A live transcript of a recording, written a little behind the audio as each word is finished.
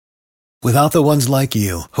Without the ones like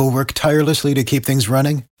you, who work tirelessly to keep things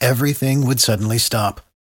running, everything would suddenly stop.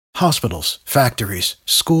 Hospitals, factories,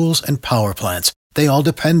 schools, and power plants, they all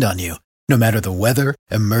depend on you. No matter the weather,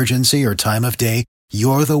 emergency, or time of day,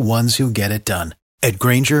 you're the ones who get it done. At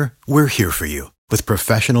Grainger, we're here for you with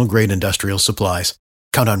professional-grade industrial supplies.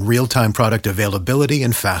 Count on real-time product availability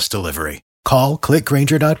and fast delivery. Call,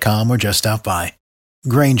 clickgrainger.com, or just stop by.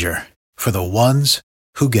 Grainger, for the ones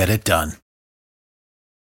who get it done.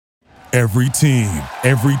 Every team,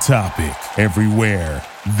 every topic, everywhere.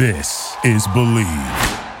 This is Believe.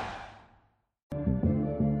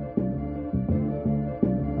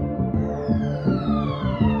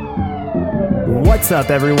 What's up,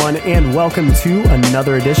 everyone, and welcome to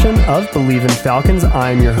another edition of Believe in Falcons.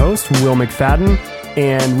 I'm your host, Will McFadden,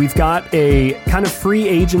 and we've got a kind of free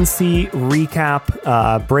agency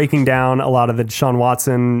recap, breaking down a lot of the Deshaun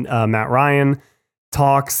Watson, Matt Ryan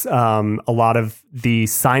talks, a lot of the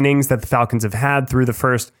signings that the Falcons have had through the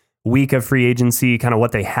first week of free agency, kind of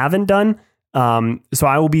what they haven't done. So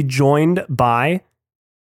I will be joined by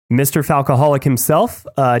Mr. Falcoholic himself,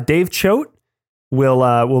 Dave Choate.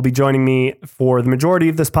 Will be joining me for the majority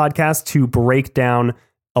of this podcast to break down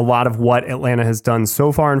a lot of what Atlanta has done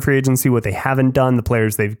so far in free agency, what they haven't done, the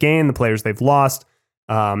players they've gained, the players they've lost,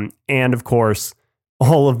 and of course,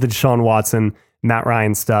 all of the Deshaun Watson, Matt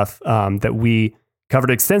Ryan stuff that we covered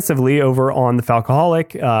extensively over on the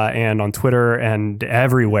Falcoholic and on Twitter and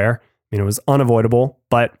everywhere. I mean, it was unavoidable,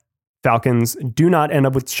 but Falcons do not end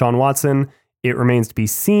up with Deshaun Watson. It remains to be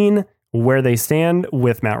seen where they stand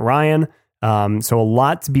with Matt Ryan. So a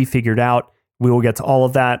lot to be figured out. We will get to all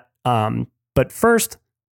of that. But first,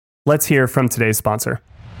 let's hear from today's sponsor.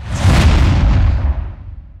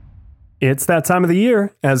 It's that time of the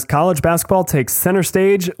year as college basketball takes center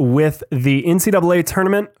stage with the NCAA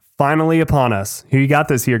tournament finally upon us. Who you got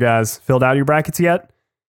this year, guys? Filled out your brackets yet?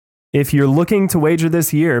 If you're looking to wager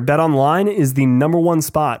this year, BetOnline is the number one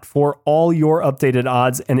spot for all your updated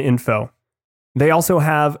odds and info. They also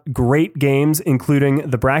have great games,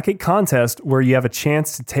 including the bracket contest, where you have a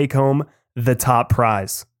chance to take home the top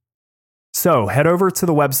prize. So head over to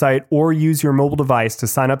the website or use your mobile device to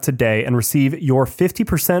sign up today and receive your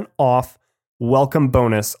 50% off welcome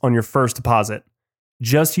bonus on your first deposit.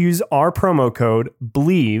 Just use our promo code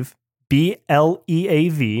BLEAV,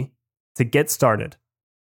 B-L-E-A-V, to get started.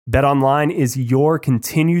 BetOnline is your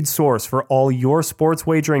continued source for all your sports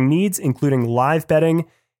wagering needs, including live betting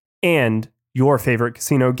and your favorite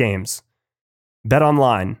casino games.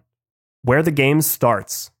 BetOnline, where the game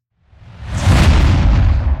starts.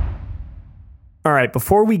 All right,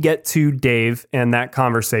 before we get to Dave and that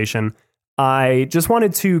conversation, I just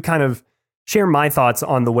wanted to kind of share my thoughts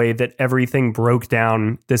on the way that everything broke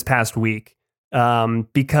down this past week,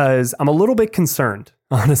 because I'm a little bit concerned,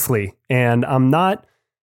 honestly, and I'm not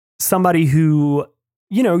somebody who,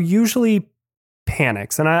 usually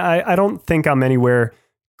panics, and I don't think I'm anywhere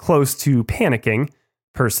close to panicking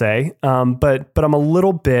per se, but I'm a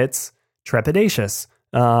little bit trepidatious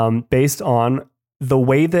based on the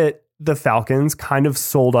way that the Falcons kind of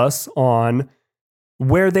sold us on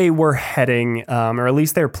where they were heading, or at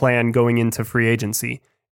least their plan going into free agency.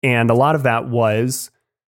 And a lot of that was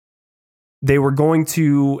they were going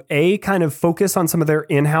to kind of focus on some of their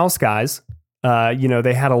in-house guys.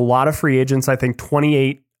 They had a lot of free agents. I think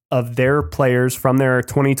 28 of their players from their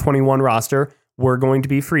 2021 roster were going to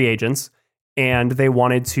be free agents, and they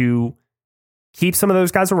wanted to keep some of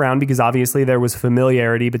those guys around because obviously there was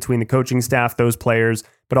familiarity between the coaching staff, those players,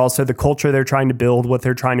 but also the culture they're trying to build, what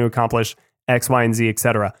they're trying to accomplish, X, Y, and Z,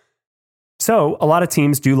 etc. So a lot of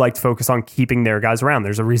teams do like to focus on keeping their guys around.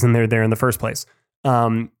 There's a reason they're there in the first place.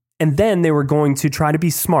 And then they were going to try to be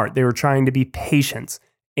smart. They were trying to be patient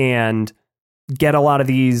and get a lot of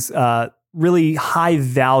these really high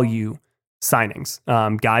value signings.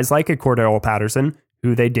 Guys like a Cordell Patterson,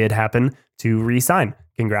 who they did happen to re-sign.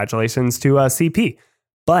 Congratulations to CP.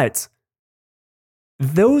 But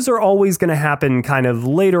those are always going to happen kind of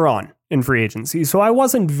later on in free agency. So I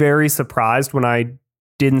wasn't very surprised when I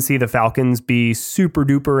didn't see the Falcons be super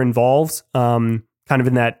duper involved, kind of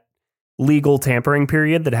in that legal tampering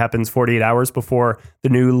period that happens 48 hours before the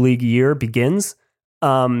new league year begins.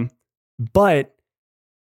 But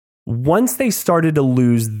once they started to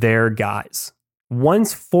lose their guys,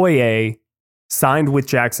 once Foye signed with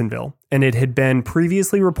Jacksonville, and it had been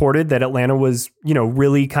previously reported that Atlanta was,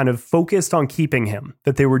 really kind of focused on keeping him,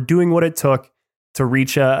 that they were doing what it took to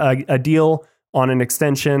reach a deal on an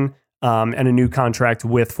extension and a new contract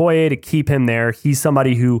with Foye to keep him there. He's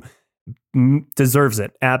somebody who deserves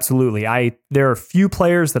it. Absolutely. There are few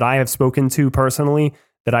players that I have spoken to personally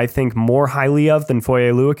that I think more highly of than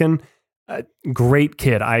Foye Oluokun. Great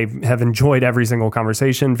kid. I have enjoyed every single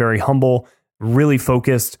conversation, very humble, really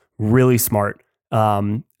focused, really smart.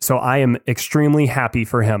 So I am extremely happy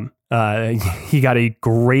for him. He got a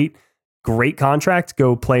great contract,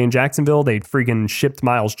 go play in Jacksonville. They freaking shipped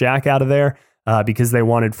Miles Jack out of there because they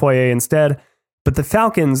wanted Foye instead. But the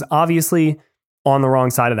Falcons, obviously, on the wrong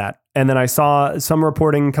side of that. And then I saw some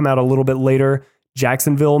reporting come out a little bit later.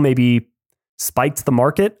 Jacksonville maybe spiked the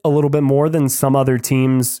market a little bit more than some other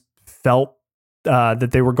teams felt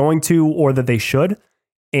that they were going to or that they should.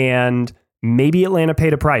 And maybe Atlanta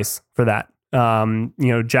paid a price for that.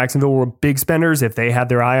 Jacksonville were big spenders. If they had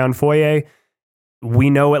their eye on Foye, we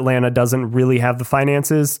know Atlanta doesn't really have the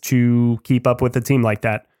finances to keep up with a team like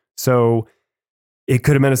that. So it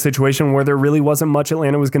could have been a situation where there really wasn't much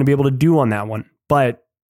Atlanta was going to be able to do on that one. But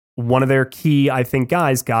one of their key, I think,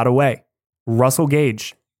 guys got away. Russell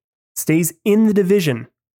Gage stays in the division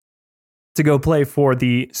to go play for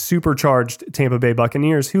the supercharged Tampa Bay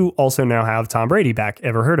Buccaneers, who also now have Tom Brady back.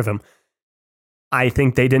 Ever heard of him? I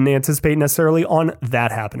think they didn't anticipate necessarily on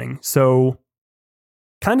that happening. So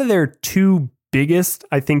kind of their two biggest,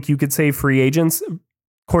 I think you could say, free agents.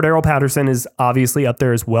 Cordero Patterson is obviously up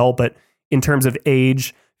there as well, but in terms of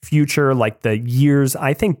age, future, like the years,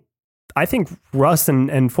 I think Russ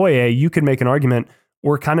and Foye, you could make an argument,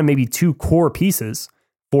 were kind of maybe two core pieces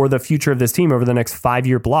for the future of this team over the next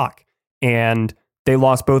 5-year block. And they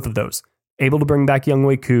lost both of those. Able to bring back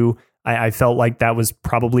Younghoe Koo, I felt like that was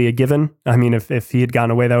probably a given. I mean, if he had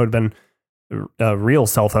gone away, that would have been a real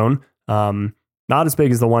cell phone. Not as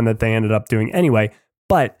big as the one that they ended up doing anyway.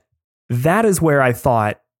 But that is where I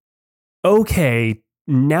thought, okay,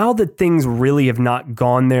 now that things really have not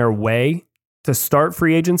gone their way to start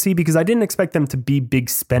free agency, because I didn't expect them to be big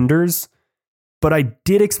spenders, but I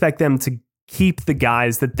did expect them to keep the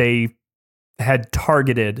guys that they had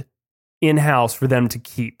targeted in-house for them to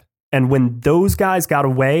keep. And when those guys got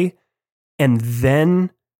away and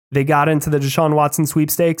then they got into the Deshaun Watson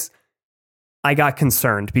sweepstakes, I got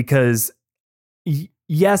concerned because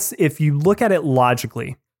yes, if you look at it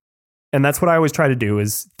logically, and that's what I always try to do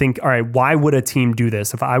is think, all right, why would a team do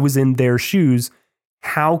this? If I was in their shoes,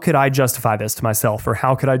 how could I justify this to myself? Or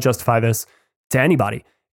how could I justify this to anybody?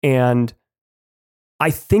 And I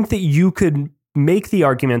think that you could make the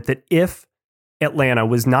argument that if Atlanta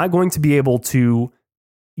was not going to be able to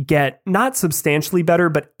get not substantially better,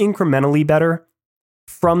 but incrementally better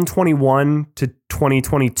from 21 to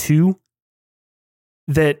 2022,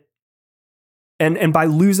 that and by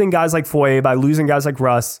losing guys like Foye, by losing guys like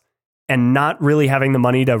Russ, and not really having the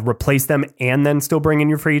money to replace them and then still bring in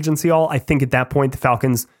your free agency I think at that point the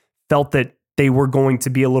Falcons felt that they were going to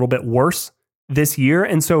be a little bit worse this year.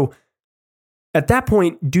 And so at that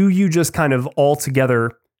point, do you just kind of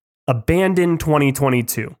altogether abandon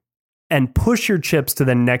 2022 and push your chips to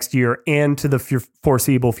the next year and to the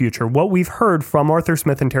foreseeable future? What we've heard from Arthur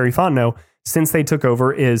Smith and Terry Fontenot since they took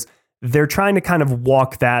over is they're trying to kind of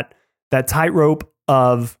walk that tightrope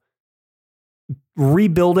of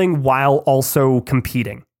rebuilding while also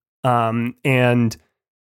competing. And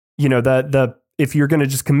you know, if you're going to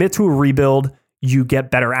just commit to a rebuild, you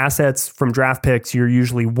get better assets from draft picks. You're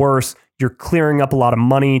usually worse. You're clearing up a lot of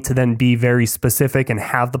money to then be very specific and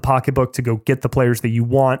have the pocketbook to go get the players that you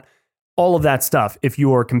want. All of that stuff. If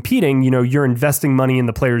you are competing, you know, you're investing money in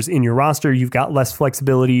the players in your roster. You've got less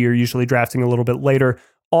flexibility. You're usually drafting a little bit later.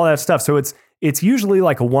 All that stuff. So it's usually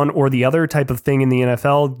like a one or the other type of thing in the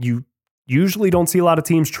NFL. You usually don't see a lot of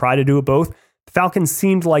teams try to do it both. The Falcons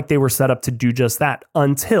seemed like they were set up to do just that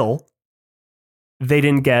until they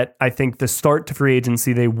didn't get, I think, the start to free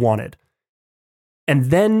agency they wanted.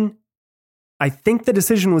 And then I think the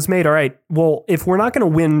decision was made, all right, well, if we're not going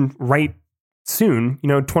to win right soon,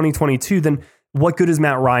 2022, then what good is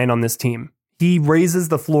Matt Ryan on this team? He raises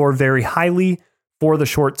the floor very highly for the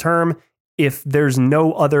short term. If there's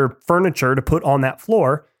no other furniture to put on that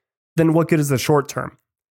floor, then what good is the short term?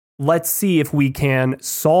 Let's see if we can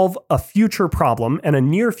solve a future problem and a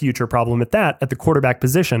near future problem at that, at the quarterback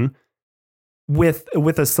position, with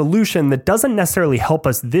a solution that doesn't necessarily help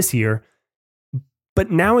us this year.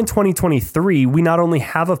 But now in 2023, we not only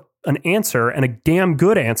have an answer and a damn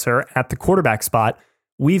good answer at the quarterback spot,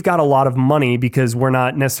 we've got a lot of money because we're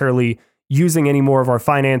not necessarily using any more of our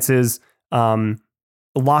finances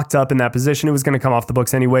locked up in that position. It was going to come off the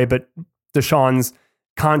books anyway, but Deshaun's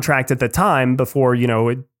contract at the time, before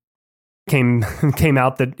it came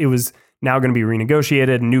out that it was now going to be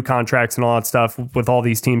renegotiated and new contracts and all that stuff with all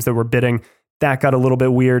these teams that were bidding, that got a little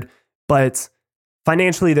bit weird. But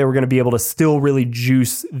financially, they were going to be able to still really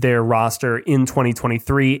juice their roster in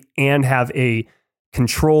 2023 and have a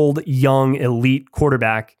controlled, young, elite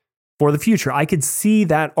quarterback for the future. I could see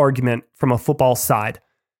that argument from a football side.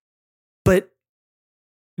 But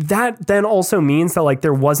that then also means that like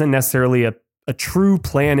there wasn't necessarily a true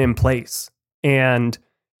plan in place. And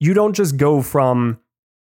you don't just go from,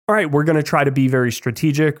 all right, we're going to try to be very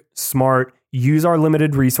strategic, smart, use our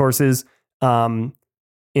limited resources in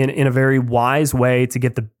a very wise way to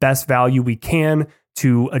get the best value we can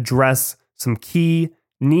to address some key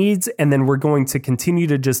needs. And then we're going to continue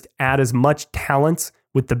to just add as much talent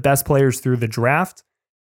with the best players through the draft.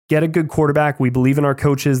 Get a good quarterback. We believe in our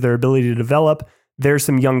coaches, their ability to develop. There's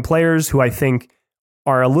some young players who I think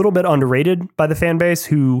are a little bit underrated by the fan base,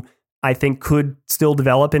 who I think could still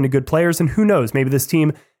develop into good players. And who knows, maybe this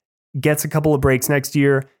team gets a couple of breaks next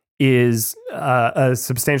year, is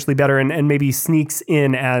substantially better, and maybe sneaks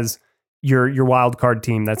in as your wild card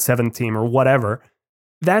team, that seventh team or whatever.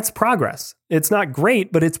 That's progress. It's not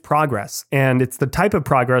great, but it's progress. And it's the type of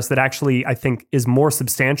progress that actually I think is more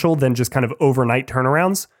substantial than just kind of overnight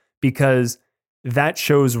turnarounds, because that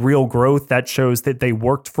shows real growth. That shows that they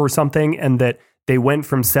worked for something and that they went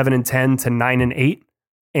from 7-10 to 9-8.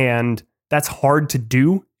 And that's hard to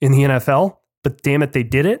do in the NFL, but damn it, they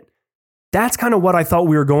did it. That's kind of what I thought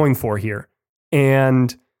we were going for here.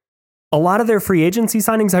 And a lot of their free agency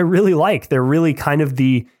signings I really like. They're really kind of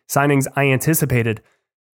the signings I anticipated.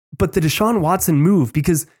 But the Deshaun Watson move,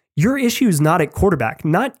 because your issue is not at quarterback.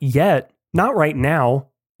 Not yet. Not right now.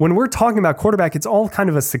 When we're talking about quarterback, it's all kind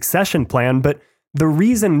of a succession plan. But the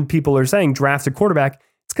reason people are saying draft a quarterback,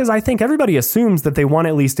 it's because I think everybody assumes that they want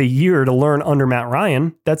at least a year to learn under Matt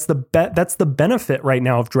Ryan. That's the benefit right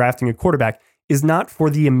now of drafting a quarterback, is not for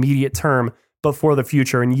the immediate term, but for the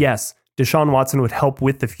future. And yes, Deshaun Watson would help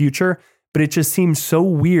with the future, but it just seems so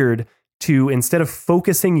weird to, instead of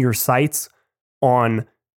focusing your sights on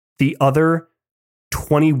the other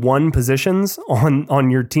 21 positions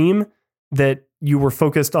on your team, that you were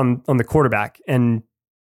focused on the quarterback and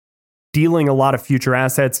dealing a lot of future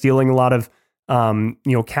assets, dealing a lot of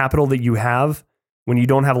capital that you have when you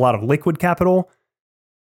don't have a lot of liquid capital.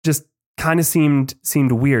 Just kind of seemed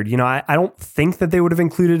weird. I don't think that they would have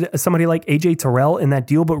included somebody like AJ Terrell in that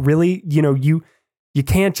deal, but really, you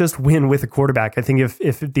can't just win with a quarterback. I think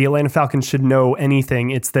if the Atlanta Falcons should know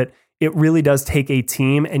anything, it's that it really does take a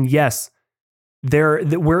team. And yes,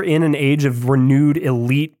 we're in an age of renewed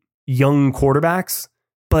elite young quarterbacks,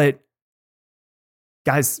 but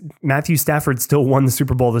guys, Matthew Stafford still won the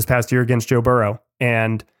Super Bowl this past year against Joe Burrow,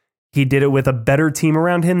 and he did it with a better team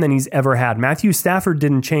around him than he's ever had. Matthew Stafford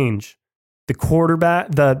didn't change. The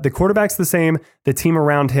quarterback's the same. The team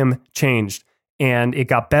around him changed, and it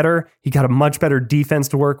got better. He got a much better defense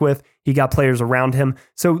to work with. He got players around him.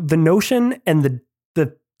 So the notion and the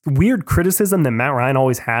weird criticism that Matt Ryan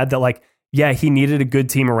always had, that like, yeah, he needed a good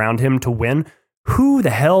team around him to win. Who the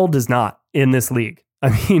hell does not in this league? I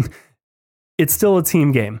mean, it's still a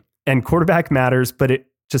team game and quarterback matters, but it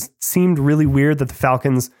just seemed really weird that the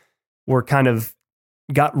Falcons were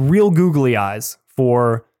got real googly eyes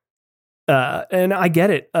for, and I get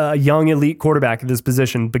it, a young elite quarterback at this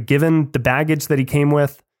position, but given the baggage that he came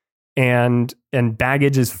with, and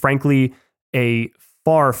baggage is frankly a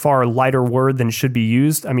far, far lighter word than should be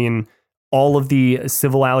used. I mean, all of the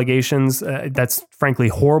civil allegations, that's frankly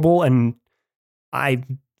horrible. And I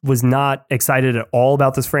was not excited at all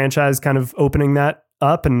about this franchise kind of opening that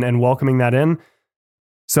up and welcoming that in.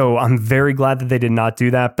 So I'm very glad that they did not do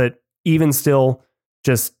that. But even still,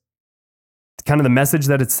 just kind of the message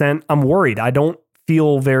that it sent, I'm worried. I don't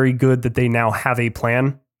feel very good that they now have a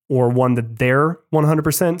plan, or one that they're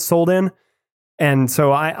 100% sold in. And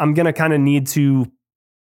so I'm going to kind of need to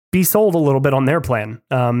be sold a little bit on their plan.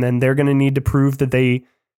 And they're going to need to prove that they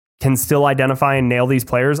can still identify and nail these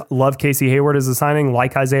players. Love Casey Hayward as a signing,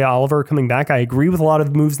 like Isaiah Oliver coming back. I agree with a lot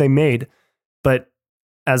of the moves they made, but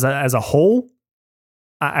as a whole,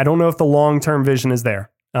 I don't know if the long-term vision is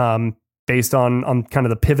there, based on kind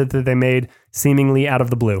of the pivot that they made seemingly out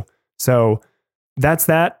of the blue. So that's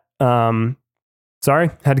that.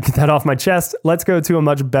 Sorry, had to get that off my chest. Let's go to a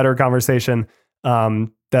much better conversation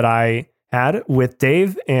that I had with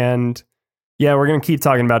Dave. And yeah, we're going to keep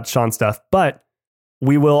talking about Deshaun stuff, but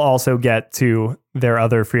we will also get to their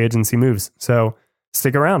other free agency moves. So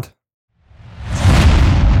stick around.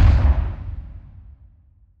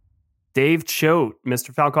 Dave Choate,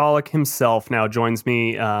 Mr. Falcoholic himself, now joins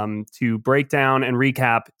me to break down and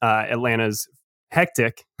recap Atlanta's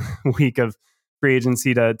hectic week of free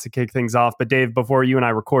agency to kick things off. But Dave, before you and I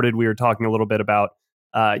recorded, we were talking a little bit about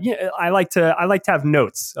I like to have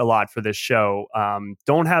notes a lot for this show.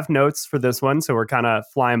 Don't have notes for this one, so we're kind of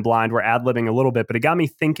flying blind. We're ad-libbing a little bit, but it got me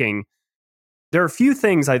thinking. There are a few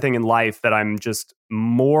things I think in life that I'm just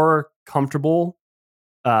more comfortable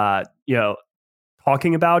you know,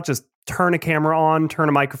 talking about. Just turn a camera on, turn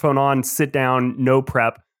a microphone on, sit down, no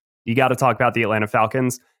prep. You got to talk about the Atlanta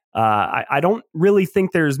Falcons. I don't really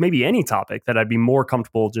think there's maybe any topic that I'd be more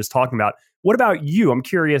comfortable just talking about. What about you? I'm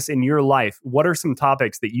curious, in your life, what are some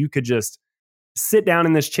topics that you could just sit down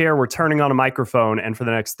in this chair, we're turning on a microphone, and for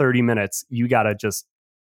the next 30 minutes, you got to just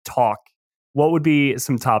talk? What would be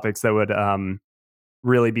some topics that would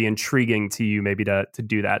really be intriguing to you, maybe to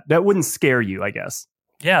do that? That wouldn't scare you, I guess.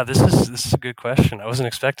 Yeah, this is a good question. I wasn't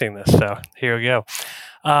expecting this, so here we go.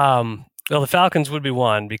 Well, the Falcons would be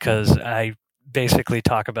one, because I basically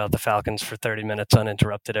talk about the Falcons for 30 minutes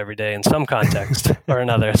uninterrupted every day in some context or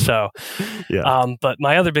another. So, Yeah. But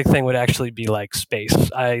my other big thing would actually be like space.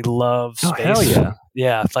 I love space. Oh, hell yeah.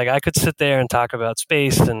 Yeah, it's like I could sit there and talk about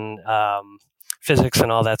space and physics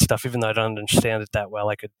and all that stuff, even though I don't understand it that well.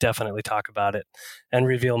 I could definitely talk about it and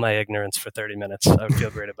reveal my ignorance for 30 minutes. I would feel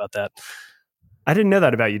great about that. I didn't know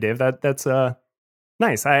that about you, Dave. That's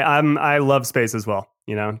nice. I love space as well.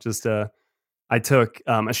 You know, just I took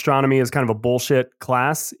astronomy as kind of a bullshit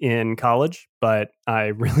class in college, but I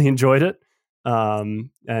really enjoyed it. And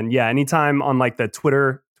yeah, anytime on like the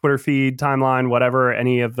Twitter feed, timeline, whatever,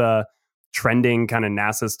 any of the trending kind of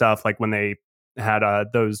NASA stuff, like when they had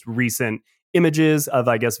those recent images of,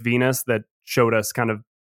 I guess, Venus that showed us kind of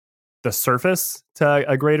the surface to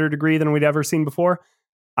a greater degree than we'd ever seen before,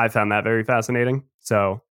 I found that very fascinating.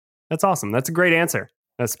 So that's awesome. That's a great answer.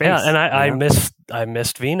 Space. Yeah, and I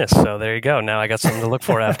missed Venus, so there you go. Now I got something to look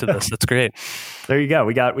for after this. That's great. There you go.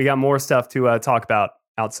 We got more stuff to talk about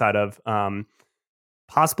outside of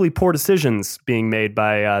possibly poor decisions being made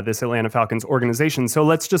by this Atlanta Falcons organization. So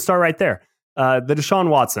let's just start right there. The Deshaun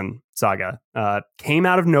Watson saga came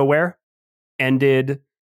out of nowhere, ended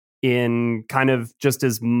in kind of just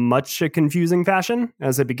as much a confusing fashion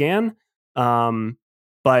as it began.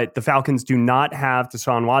 But the Falcons do not have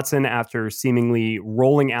Deshaun Watson after seemingly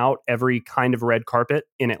rolling out every kind of red carpet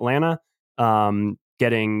in Atlanta,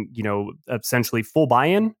 getting, you know, essentially full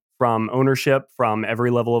buy-in from ownership, from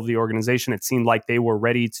every level of the organization. It seemed like they were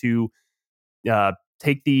ready to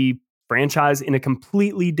take the franchise in a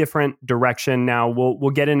completely different direction. Now,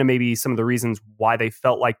 we'll get into maybe some of the reasons why they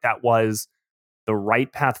felt like that was the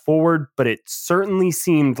right path forward, but it certainly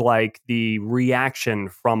seemed like the reaction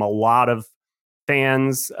from a lot of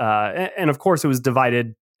fans, and of course it was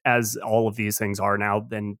divided, as all of these things are now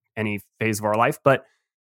in any phase of our life, but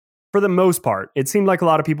for the most part, it seemed like a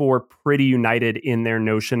lot of people were pretty united in their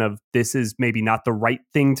notion of this is maybe not the right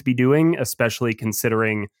thing to be doing, especially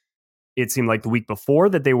considering it seemed like the week before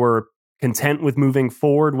that they were content with moving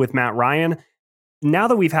forward with Matt Ryan. Now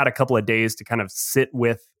that we've had a couple of days to kind of sit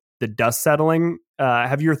with the dust settling,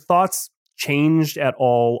 have your thoughts changed at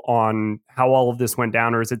all on how all of this went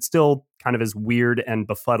down, or is it still kind of as weird and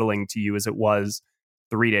befuddling to you as it was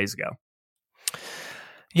 3 days ago?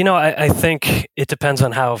 You know, I think it depends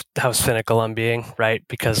on how cynical I'm being, right?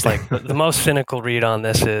 Because like the most cynical read on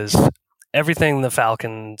this is everything the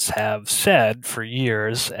Falcons have said for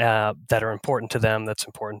years that are important to them, that's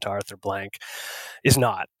important to Arthur Blank, is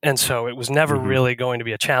not. And so it was never really going to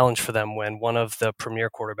be a challenge for them when one of the premier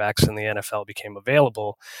quarterbacks in the NFL became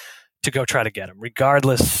available to go try to get him,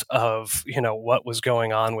 regardless of, you know, what was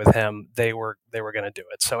going on with him. They were going to do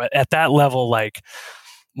it. So at that level, like,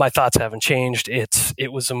 my thoughts haven't changed.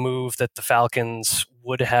 It was a move that the Falcons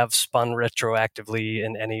would have spun retroactively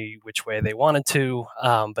in any which way they wanted to,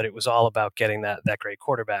 but it was all about getting that great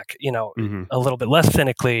quarterback. You know, a little bit less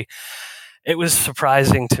cynically, it was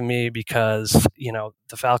surprising to me because, you know,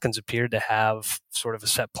 the Falcons appeared to have sort of a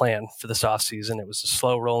set plan for this offseason. It was a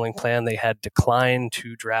slow rolling plan. They had declined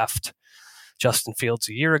to draft Justin Fields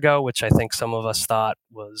a year ago, which I think some of us thought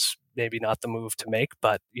was maybe not the move to make,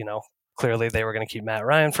 but, you know, clearly they were going to keep Matt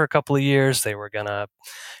Ryan for a couple of years. They were going to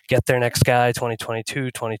get their next guy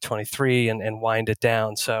 2022, 2023 and wind it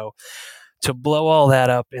down. So to blow all that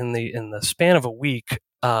up in the span of a week,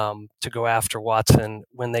 to go after Watson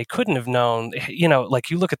when they couldn't have known, you know,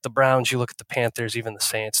 like you look at the Browns, you look at the Panthers, even the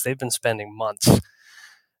Saints, they've been spending months.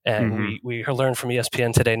 And we learned from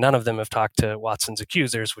ESPN today, none of them have talked to Watson's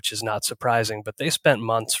accusers, which is not surprising, but they spent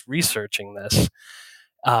months researching this.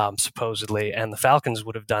 Supposedly, and the Falcons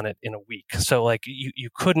would have done it in a week. So like you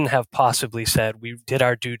couldn't have possibly said, we did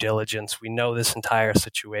our due diligence, we know this entire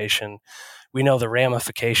situation, we know the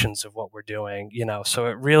ramifications of what we're doing, you know. So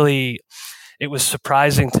it was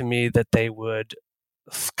surprising to me that they would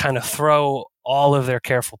kind of throw all of their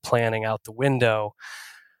careful planning out the window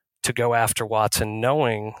to go after Watson,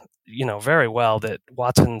 knowing, you know, very well that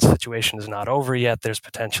Watson's situation is not over yet. There's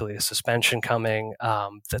potentially a suspension coming,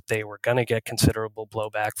 that they were going to get considerable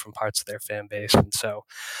blowback from parts of their fan base. And so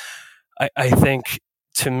I think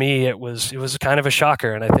to me, it was kind of a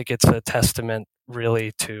shocker, and I think it's a testament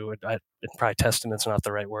really to, probably testament's not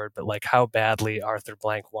the right word, but like how badly Arthur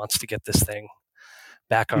Blank wants to get this thing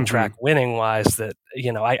back on track winning wise, that,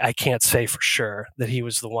 I can't say for sure that he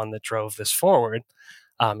was the one that drove this forward.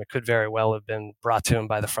 It could very well have been brought to him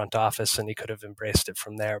by the front office and he could have embraced it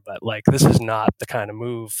from there. But like, this is not the kind of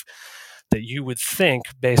move that you would think,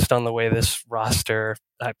 based on the way this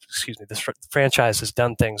this franchise has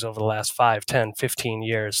done things over the last 5, 10, 15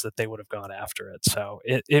 years, that they would have gone after it. So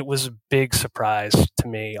it was a big surprise to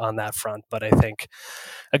me on that front. But I think,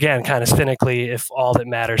 again, kind of cynically, if all that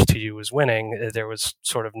matters to you is winning, there was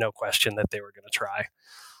sort of no question that they were going to try.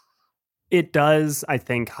 It does, I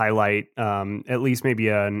think, highlight at least maybe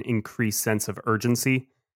an increased sense of urgency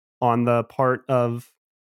on the part of,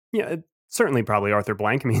 certainly probably Arthur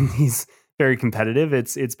Blank. I mean, he's very competitive.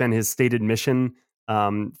 It's been his stated mission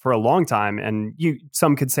for a long time, and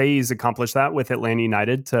some could say he's accomplished that with Atlanta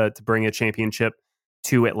United to bring a championship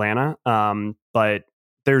to Atlanta. But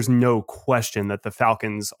there's no question that the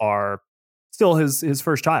Falcons are still his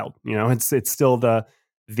first child. It's still the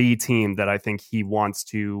team that I think he wants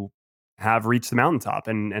to have reached the mountaintop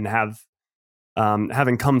and have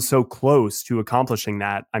having come so close to accomplishing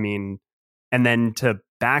that. I mean, and then to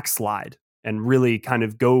backslide and really kind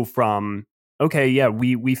of go from, okay, yeah,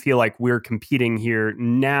 we feel like we're competing here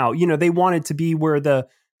now. They wanted to be where the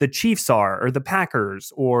Chiefs are, or the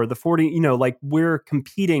Packers, or the 40, like we're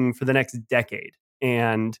competing for the next decade.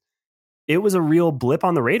 And it was a real blip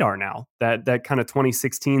on the radar now, that kind of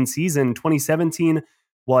 2016 season. 2017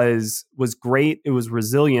 was great. It was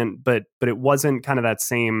resilient, but it wasn't kind of that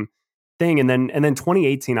same thing. And then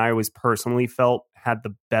 2018, I always personally felt had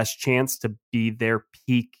the best chance to be their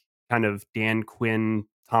peak kind of Dan Quinn,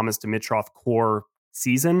 Thomas Dimitroff core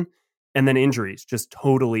season. And then injuries just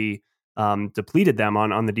totally depleted them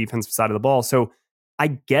on the defensive side of the ball. So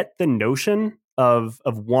I get the notion of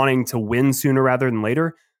wanting to win sooner rather than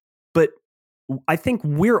later, but I think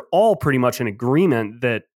we're all pretty much in agreement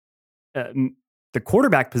that the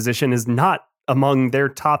quarterback position is not among their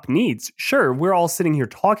top needs. Sure, we're all sitting here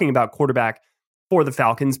talking about quarterback for the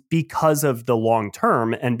Falcons because of the long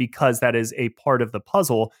term and because that is a part of the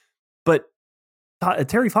puzzle. But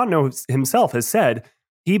Terry Fontenot himself has said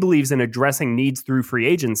he believes in addressing needs through free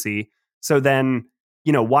agency. So then,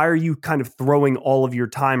 why are you kind of throwing all of your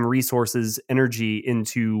time, resources, energy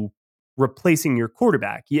into replacing your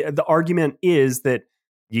quarterback? Yeah, the argument is that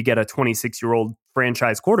you get a 26-year-old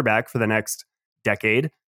franchise quarterback for the next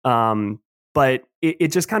decade. But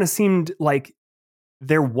it just kind of seemed like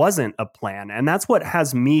there wasn't a plan. And that's what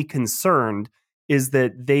has me concerned, is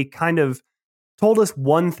that they kind of told us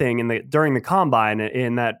one thing during the combine,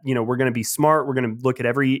 in that, we're going to be smart. We're going to look at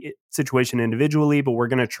every situation individually, but we're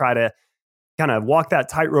going to try to kind of walk that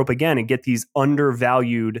tightrope again and get these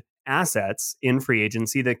undervalued assets in free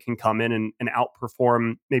agency that can come in and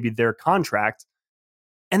outperform maybe their contract.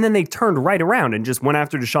 And then they turned right around and just went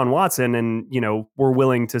after Deshaun Watson and, were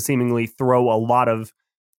willing to seemingly throw a lot of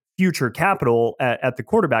future capital at the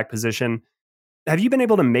quarterback position. Have you been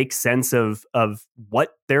able to make sense of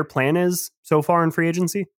what their plan is so far in free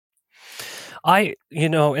agency?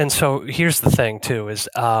 And so here's the thing too, is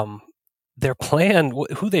their plan,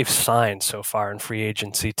 who they've signed so far in free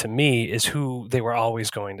agency, to me, is who they were always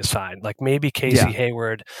going to sign. Like maybe Casey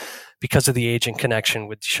Hayward, because of the agent connection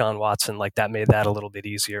with Deshaun Watson, like that made that a little bit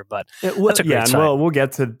easier. But that's a great sign. Well, we'll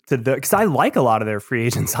get to the, because I like a lot of their free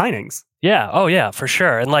agent signings. Yeah. Oh yeah, for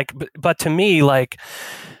sure. And like, but to me, like,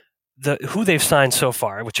 who they've signed so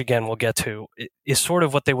far, which again we'll get to, is sort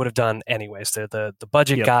of what they would have done anyways. They're the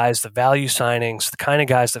budget guys, the value signings, the kind of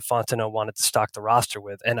guys that Fontenot wanted to stock the roster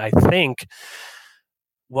with. And I think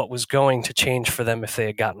what was going to change for them if they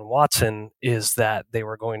had gotten Watson is that they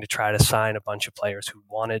were going to try to sign a bunch of players who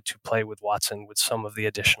wanted to play with Watson with some of the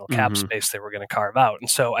additional cap space they were going to carve out. And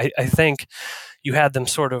so I think you had them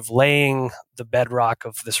sort of laying the bedrock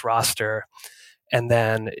of this roster, and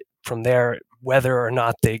then from there, whether or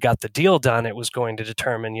not they got the deal done, it was going to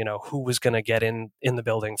determine, who was going to get in the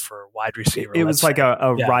building for wide receiver. It was like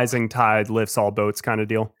a rising tide lifts all boats kind of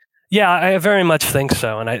deal. Yeah, I very much think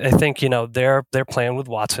so. And I think, their plan with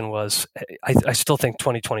Watson was, I still think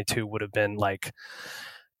 2022 would have been like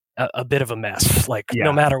a bit of a mess,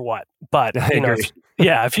 no matter what. But,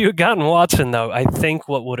 if you had gotten Watson, though, I think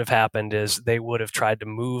what would have happened is they would have tried to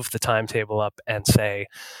move the timetable up and say,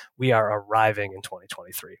 we are arriving in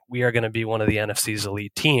 2023. We are going to be one of the NFC's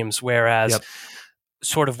elite teams. Whereas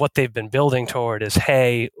sort of what they've been building toward is,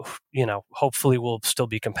 hey, hopefully we'll still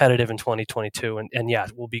be competitive in 2022. And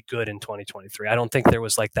we'll be good in 2023. I don't think there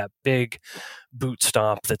was like that big boot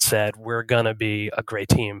stomp that said, we're going to be a great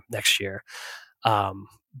team next year.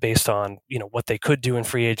 based on what they could do in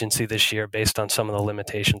free agency this year, based on some of the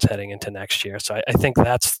limitations heading into next year. So I think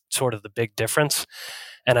that's sort of the big difference.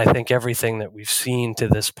 And I think everything that we've seen to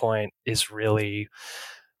this point is really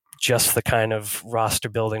just the kind of roster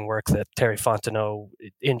building work that Terry Fontenot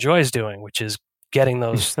enjoys doing, which is getting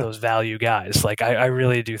those value guys. Like I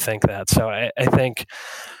really do think that. So I think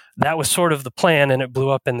that was sort of the plan, and it blew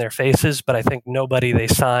up in their faces. But I think nobody they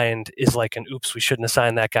signed is like an oops, we shouldn't have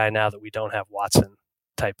signed that guy now that we don't have Watson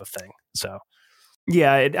type of thing. So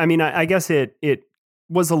yeah, I guess it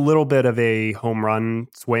was a little bit of a home run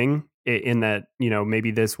swing in that,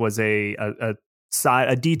 maybe this was a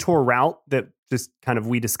detour route that just kind of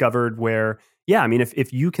we discovered where, yeah, I mean,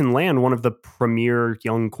 if you can land one of the premier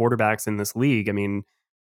young quarterbacks in this league, I mean,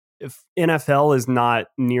 if NFL is not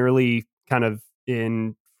nearly kind of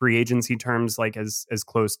in free agency terms, like as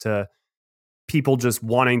close to people just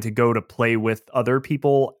wanting to go to play with other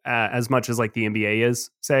people as much as like the NBA is,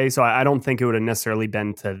 say. So I don't think it would have necessarily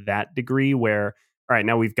been to that degree where, all right,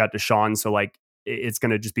 now we've got Deshaun. So like it's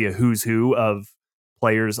going to just be a who's who of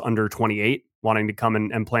players under 28 wanting to come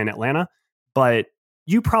and play in Atlanta. But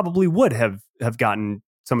you probably would have gotten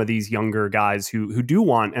some of these younger guys who do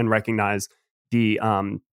want and recognize the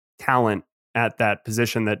talent at that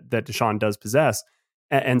position that Deshaun does possess.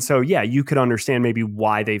 And so, yeah, you could understand maybe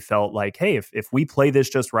why they felt like, hey, if we play this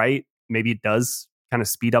just right, maybe it does kind of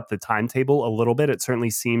speed up the timetable a little bit. It certainly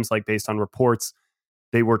seems like, based on reports,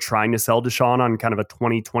 they were trying to sell Deshaun on kind of a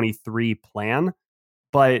 2023 plan.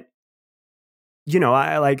 But,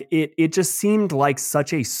 it just seemed like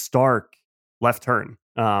such a stark left turn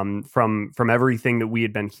from everything that we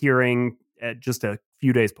had been hearing just a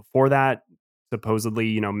few days before that.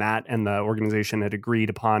 Supposedly, Matt and the organization had agreed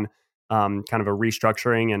upon kind of a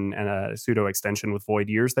restructuring and a pseudo extension with void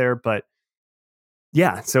years there. But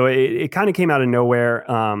yeah, so it kind of came out of nowhere.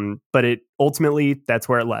 But it ultimately, that's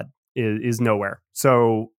where it led, is nowhere.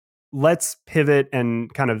 So let's pivot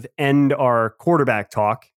and kind of end our quarterback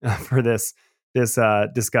talk for this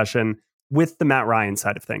discussion with the Matt Ryan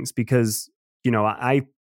side of things, because,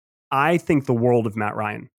 I think the world of Matt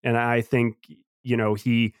Ryan, and I think,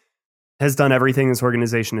 he has done everything this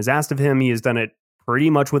organization has asked of him. He has done it pretty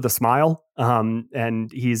much with a smile.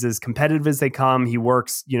 And he's as competitive as they come. He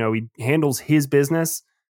works, he handles his business,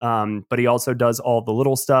 but he also does all the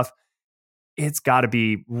little stuff. It's got to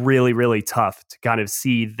be really, really tough to kind of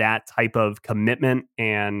see that type of commitment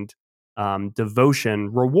and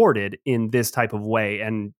devotion rewarded in this type of way.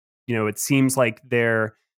 And, it seems like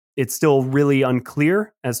it's still really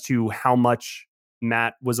unclear as to how much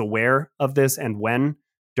Matt was aware of this and when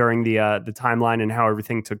during the timeline and how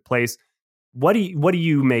everything took place. What do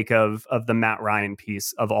you make of the Matt Ryan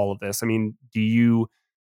piece of all of this? I mean, do you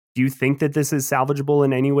think that this is salvageable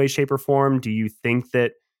in any way, shape, or form? Do you think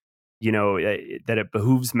that, that it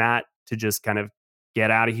behooves Matt to just kind of get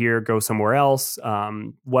out of here, go somewhere else?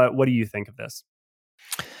 What do you think of this?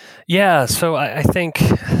 Yeah, so I think,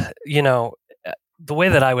 the way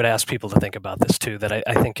that I would ask people to think about this too, that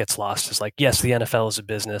I think gets lost, is like, yes, the NFL is a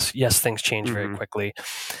business. Yes, things change very quickly.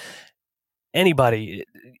 Anybody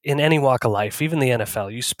in any walk of life, even the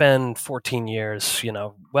NFL, you spend 14 years,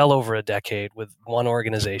 well over a decade with one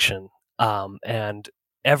organization. And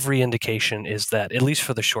every indication is that, at least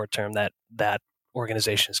for the short term, that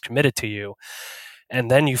organization is committed to you.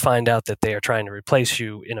 And then you find out that they are trying to replace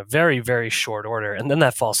you in a very, very short order. And then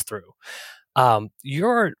that falls through. I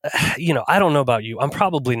don't know about you. I'm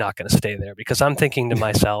probably not going to stay there, because I'm thinking to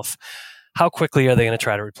myself, how quickly are they going to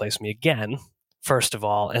try to replace me again? First of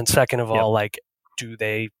all. And second of all, like, do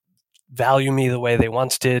they value me the way they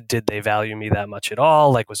once did? Did they value me that much at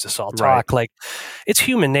all? Like, was this all talk? Right. Like, it's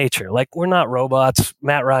human nature. Like, we're not robots.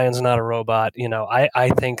 Matt Ryan's not a robot. I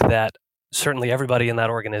think that certainly everybody in that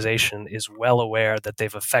organization is well aware that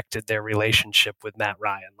they've affected their relationship with Matt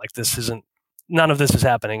Ryan. Like, none of this is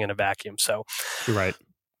happening in a vacuum. So right.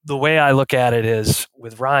 The way I look at it is,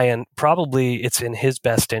 with Ryan, probably it's in his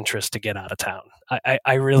best interest to get out of town.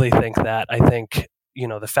 I really think that. I think,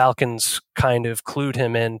 the Falcons kind of clued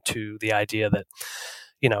him into the idea that,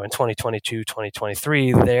 in 2022,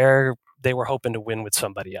 2023, they were hoping to win with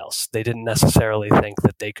somebody else. They didn't necessarily think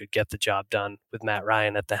that they could get the job done with Matt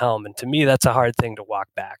Ryan at the helm. And to me, that's a hard thing to walk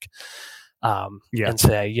back and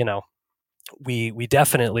say, we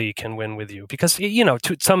definitely can win with you, because,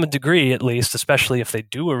 to some degree, at least, especially if they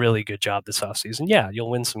do a really good job this offseason, yeah, you'll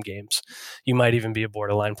win some games. You might even be a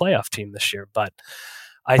borderline playoff team this year. But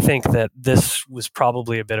I think that this was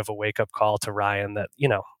probably a bit of a wake-up call to Ryan, that,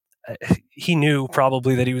 he knew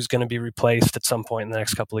probably that he was going to be replaced at some point in the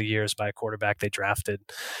next couple of years by a quarterback they drafted.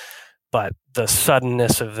 But the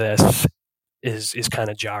suddenness of this, is kind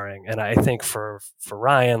of jarring. And I think for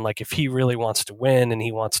Ryan, like if he really wants to win and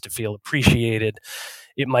he wants to feel appreciated,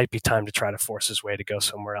 it might be time to try to force his way to go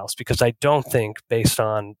somewhere else, because I don't think, based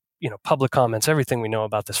on public comments, everything we know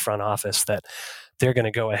about this front office, that they're going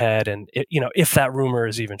to go ahead and if that rumor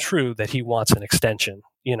is even true, that he wants an extension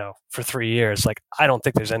for 3 years. Like, I don't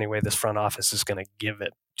think there's any way this front office is going to give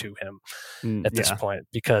it to him at this point,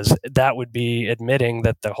 because that would be admitting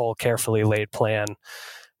that the whole carefully laid plan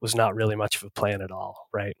was not really much of a plan at all,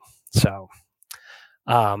 right? So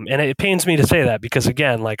and it pains me to say that, because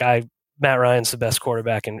again, like Matt Ryan's the best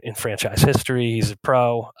quarterback in franchise history. He's a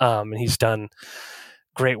pro, and he's done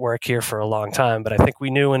great work here for a long time. But I think we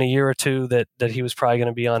knew in a year or two that he was probably going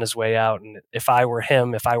to be on his way out. And if I were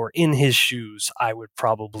him, if I were in his shoes, I would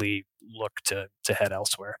probably look to head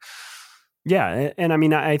elsewhere. Yeah, and I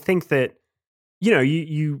mean, I think that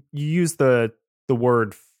you use the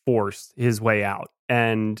word force his way out,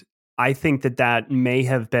 and I think that may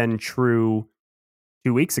have been true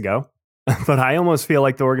 2 weeks ago, but I almost feel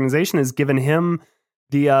like the organization has given him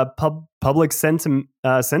the public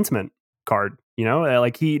sentiment card.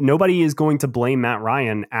 Like nobody is going to blame Matt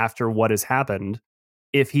Ryan after what has happened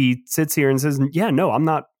if he sits here and says, "Yeah, no, I'm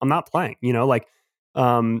not playing."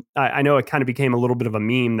 I know it kind of became a little bit of a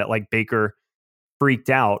meme that like Baker freaked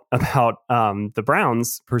out about the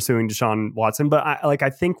Browns pursuing Deshaun Watson, but I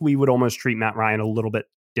think we would almost treat Matt Ryan a little bit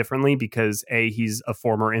differently, because he's a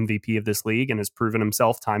former MVP of this league and has proven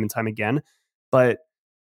himself time and time again. But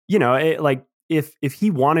if he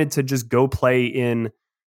wanted to just go play in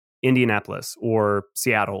Indianapolis or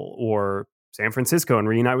Seattle or San Francisco and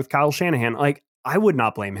reunite with Kyle Shanahan, like, I would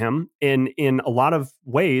not blame him. In a lot of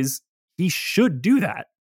ways, he should do that.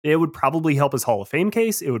 It would probably help his Hall of Fame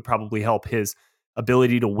case. It would probably help his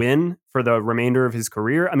ability to win for the remainder of his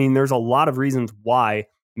career. I mean, there's a lot of reasons why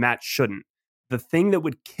Matt shouldn't. The thing that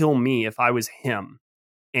would kill me if I was him,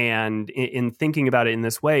 and in thinking about it in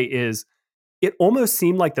this way, is it almost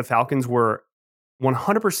seemed like the Falcons were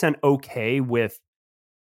 100% okay with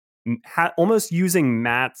almost using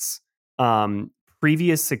Matt's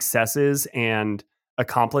previous successes and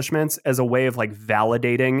accomplishments as a way of like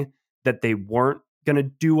validating that they weren't going to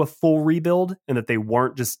do a full rebuild and that they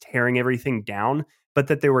weren't just tearing everything down, but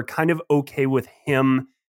that they were kind of okay with him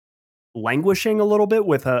languishing a little bit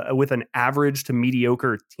with an average to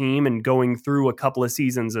mediocre team and going through a couple of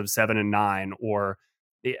seasons of 7-9 or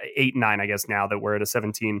 8-9, I guess, now that we're at a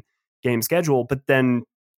 17 game schedule. But then,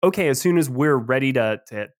 okay, as soon as we're ready to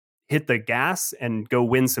hit the gas and go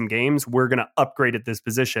win some games, we're going to upgrade at this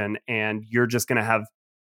position, and you're just going to have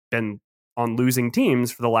been on losing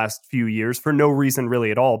teams for the last few years for no reason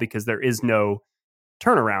really at all, because there is no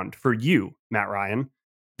turnaround for you, Matt Ryan.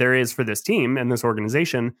 There is for this team and this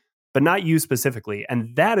organization, but not you specifically.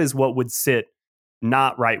 And that is what would sit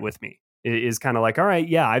not right with me. It is kind of like, all right,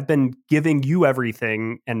 yeah, I've been giving you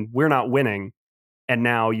everything and we're not winning. And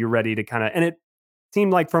now you're ready to kind of, and it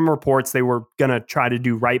seemed like from reports they were going to try to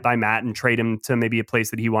do right by Matt and trade him to maybe a place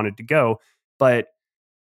that he wanted to go. But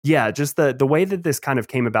yeah, just the way that this kind of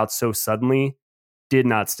came about so suddenly did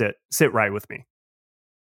not sit right with me.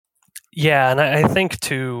 Yeah, and I think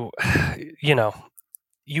too,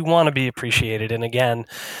 you want to be appreciated. And again,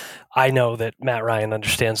 I know that Matt Ryan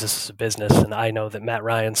understands this as a business, and I know that Matt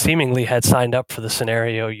Ryan seemingly had signed up for the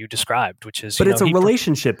scenario you described, which is, but it's a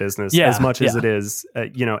relationship business as much as it is,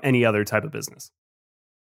 any other type of business.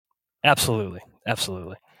 Absolutely.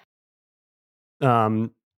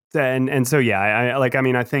 And so, yeah,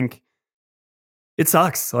 I think it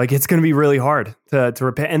sucks. Like, it's going to be really hard to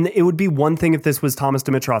repay. And it would be one thing if this was Thomas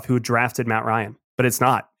Dimitroff who drafted Matt Ryan, but it's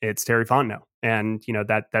not. It's Terry Fontenot. And,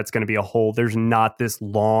 that's going to be a whole, there's not this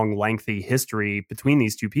long, lengthy history between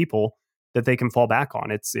these two people that they can fall back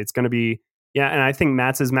on. It's going to be, and I think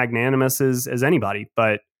Matt's as magnanimous as anybody,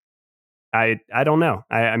 but I don't know.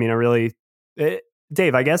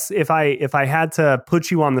 Dave, I guess if I had to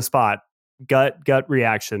put you on the spot, gut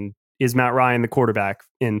reaction, is Matt Ryan the quarterback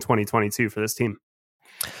in 2022 for this team?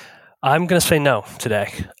 I'm going to say no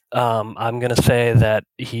today. I'm going to say that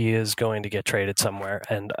he is going to get traded somewhere,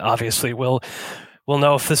 and obviously we'll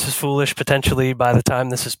know if this is foolish potentially by the time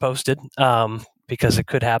this is posted, because it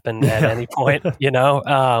could happen at any point,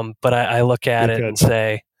 But I look at it and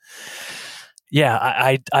say,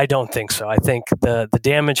 yeah, I don't think so. I think the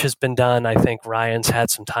damage has been done. I think Ryan's had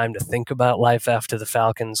some time to think about life after the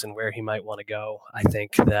Falcons and where he might want to go. I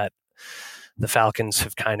think that the Falcons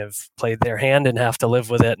have kind of played their hand and have to live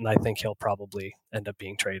with it, and I think he'll probably end up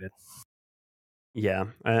being traded. Yeah,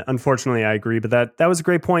 unfortunately, I agree. But that was a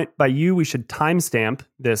great point by you. We should timestamp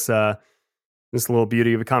this little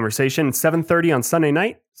beauty of a conversation. It's 7:30 on Sunday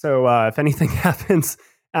night. So if anything happens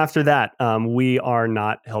after that, we are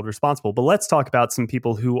not held responsible. But let's talk about some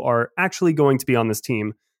people who are actually going to be on this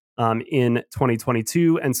team in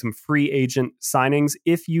 2022 and some free agent signings.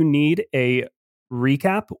 If you need a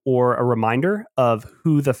recap or a reminder of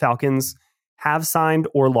who the Falcons have signed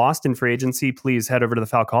or lost in free agency, please head over to the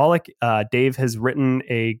Falcoholic. Dave has written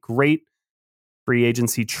a great free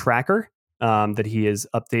agency tracker that he is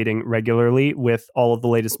updating regularly with all of the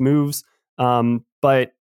latest moves.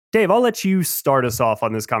 But Dave, I'll let you start us off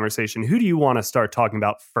on this conversation. Who do you want to start talking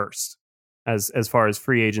about first as far as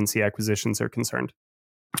free agency acquisitions are concerned?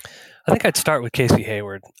 I think I'd start with Casey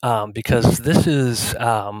Hayward because this is,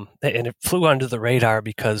 and it flew under the radar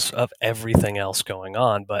because of everything else going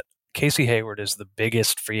on, but Casey Hayward is the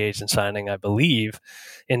biggest free agent signing, I believe,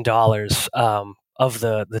 in dollars of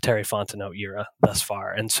the Terry Fontenot era thus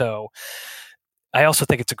far. And so I also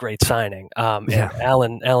think it's a great signing. And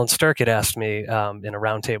Alan Sturck had asked me in a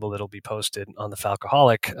roundtable that'll be posted on the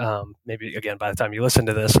Falcoholic, maybe again by the time you listen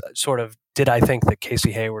to this, sort of, did I think that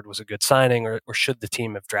Casey Hayward was a good signing, or should the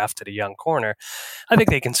team have drafted a young corner? I think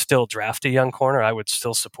they can still draft a young corner. I would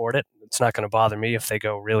still support it. It's not going to bother me if they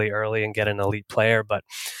go really early and get an elite player, but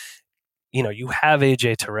you have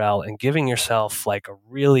AJ Terrell, and giving yourself like a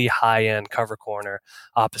really high-end cover corner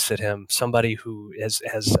opposite him, somebody who has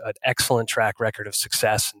an excellent track record of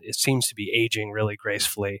success, and it seems to be aging really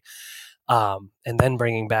gracefully. And then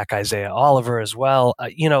bringing back Isaiah Oliver as well.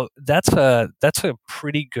 That's a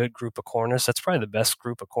pretty good group of corners. That's probably the best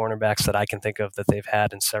group of cornerbacks that I can think of that they've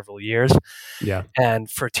had in several years. Yeah. And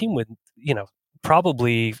for a team with,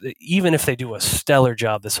 probably, even if they do a stellar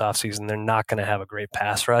job this offseason, they're not going to have a great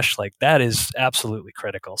pass rush. Like, that is absolutely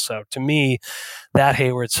critical. So to me, that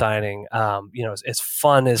Hayward signing, as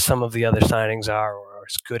fun as some of the other signings are, or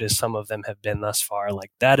as good as some of them have been thus far, like,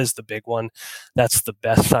 that is the big one. That's the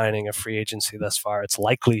best signing of free agency thus far. It's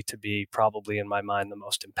likely to be, probably in my mind, the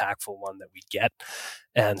most impactful one that we get.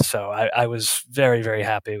 And so I was very, very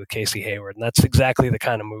happy with Casey Hayward. And that's exactly the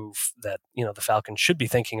kind of move that, the Falcons should be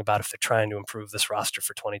thinking about if they're trying to improve this roster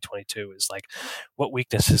for 2022, is like, what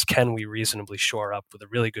weaknesses can we reasonably shore up with a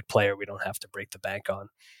really good player we don't have to break the bank on?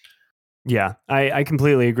 Yeah, I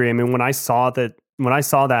completely agree. I mean, when I saw that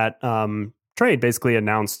trade basically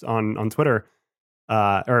announced on Twitter,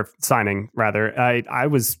 or signing rather, I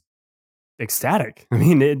was ecstatic. I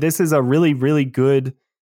mean, this is a really, really good,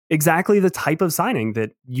 exactly the type of signing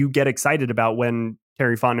that you get excited about when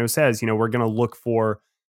Terry Fontenot says, we're going to look for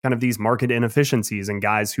kind of these market inefficiencies and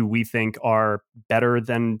guys who we think are better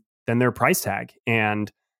than their price tag.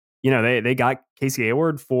 And, they got Casey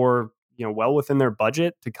Hayward for, well within their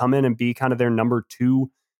budget to come in and be kind of their number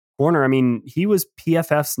 2 corner. I mean, he was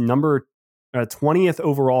PFF's number 20th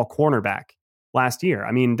overall cornerback last year.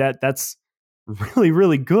 I mean, that's really,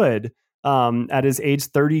 really good at his age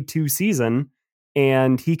 32 season.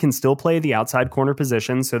 And he can still play the outside corner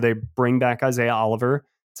position. So they bring back Isaiah Oliver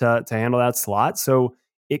to handle that slot. So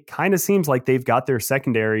it kind of seems like they've got their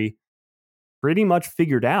secondary pretty much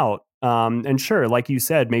figured out. And sure, like you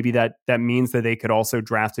said, maybe that means that they could also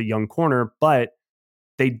draft a young corner, but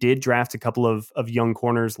they did draft a couple of young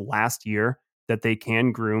corners last year that they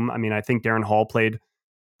can groom. I mean, I think Darren Hall played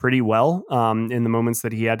pretty well in the moments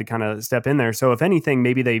that he had to kind of step in there. So if anything,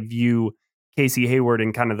 maybe they view Casey Hayward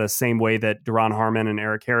in kind of the same way that Duron Harmon and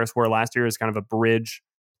Eric Harris were last year, as kind of a bridge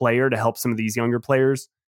player to help some of these younger players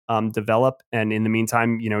develop. And in the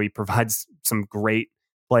meantime, he provides some great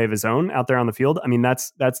play of his own out there on the field. I mean,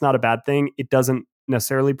 that's not a bad thing. It doesn't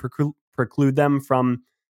necessarily preclude them from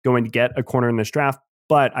going to get a corner in this draft,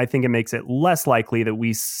 but I think it makes it less likely that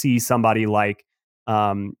we see somebody like,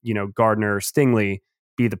 Gardner Stingley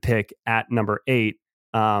be the pick at number 8.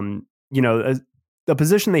 The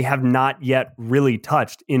position they have not yet really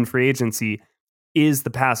touched in free agency is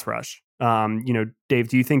the pass rush. Dave,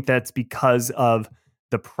 do you think that's because of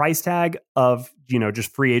the price tag of,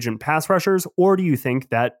 just free agent pass rushers, or do you think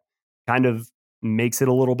that kind of makes it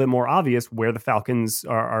a little bit more obvious where the Falcons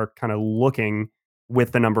are kind of looking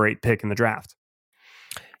with the number 8 pick in the draft?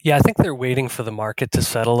 Yeah, I think they're waiting for the market to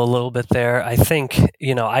settle a little bit there. I think,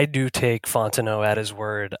 I do take Fontenot at his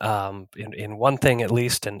word in one thing at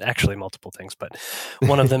least, and actually multiple things, but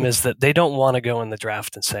one of them is that they don't want to go in the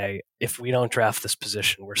draft and say, if we don't draft this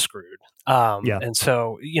position, we're screwed. And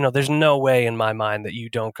so, there's no way in my mind that you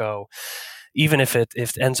don't go, even if it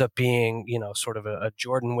ends up being, sort of a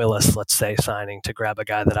Jordan Willis, let's say, signing to grab a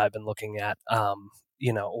guy that I've been looking at,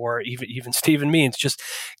 or even Stephen Means, just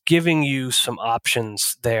giving you some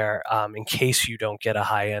options there in case you don't get a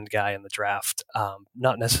high-end guy in the draft.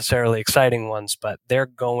 Not necessarily exciting ones, but they're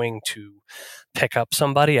going to pick up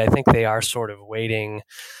somebody. I think they are sort of waiting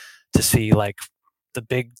to see, like, the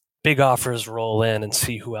big big offers roll in and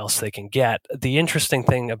see who else they can get. The interesting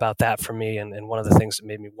thing about that for me, and one of the things that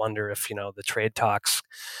made me wonder if, the trade talks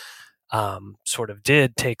sort of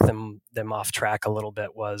did take them off track a little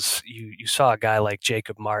bit, was you saw a guy like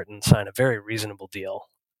Jacob Martin sign a very reasonable deal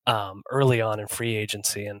early on in free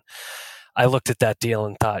agency. And I looked at that deal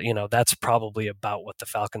and thought, that's probably about what the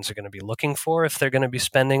Falcons are going to be looking for if they're going to be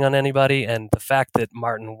spending on anybody. And the fact that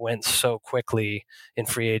Martin went so quickly in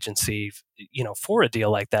free agency, for a deal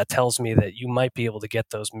like that tells me that you might be able to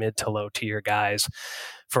get those mid to low tier guys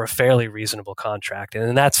for a fairly reasonable contract. And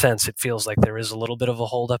in that sense, it feels like there is a little bit of a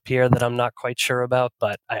hold up here that I'm not quite sure about,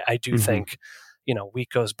 but I do think, week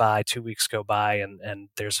goes by, 2 weeks go by, and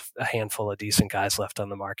there's a handful of decent guys left on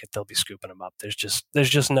the market. They'll be scooping them up. There's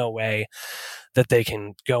just no way that they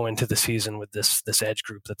can go into the season with this edge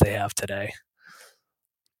group that they have today.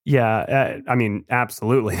 Yeah, I mean,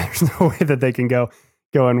 absolutely. There's no way that they can go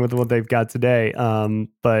in with what they've got today.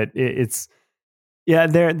 But it's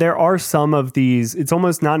there are some of these. It's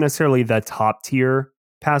almost not necessarily the top tier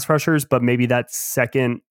pass rushers, but maybe that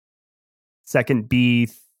second B,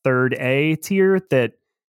 third A tier that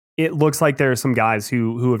it looks like there are some guys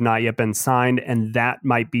who have not yet been signed, and that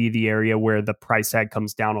might be the area where the price tag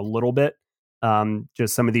comes down a little bit.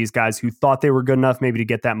 Just some of these guys who thought they were good enough maybe to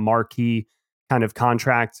get that marquee kind of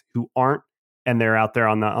contract who aren't, and they're out there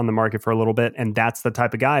on the market for a little bit. And that's the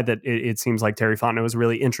type of guy that it seems like Terry Fontenot was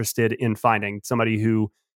really interested in finding, somebody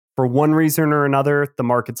who, for one reason or another, the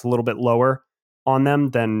market's a little bit lower on them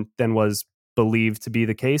than was believed to be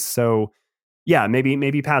the case. So yeah,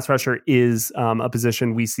 maybe pass rusher is a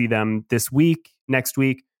position we see them this week, next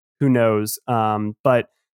week, who knows? But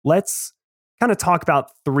let's kind of talk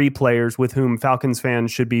about three players with whom Falcons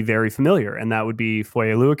fans should be very familiar, and that would be Foye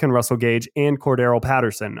Oluokun, Russell Gage, and Cordarrelle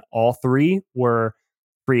Patterson. All three were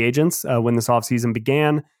free agents when this offseason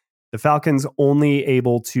began. The Falcons only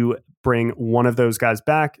able to bring one of those guys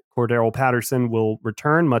back. Cordarrelle Patterson will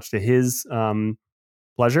return, much to his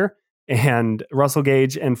pleasure. And Russell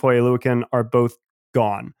Gage and Foye Oluokun are both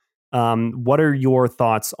gone. What are your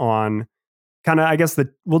thoughts on kind of, I guess,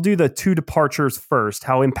 we'll do the two departures first.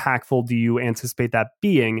 How impactful do you anticipate that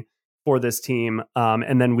being for this team?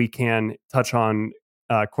 And then we can touch on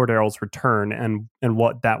Cordarrelle's return and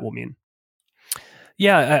what that will mean.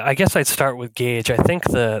 Yeah, I guess I'd start with Gage. I think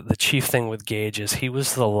the chief thing with Gage is he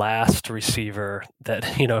was the last receiver that,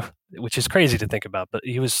 which is crazy to think about, but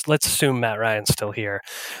he was, let's assume Matt Ryan's still here.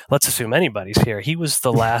 Let's assume anybody's here. He was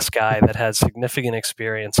the last guy that had significant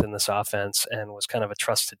experience in this offense and was kind of a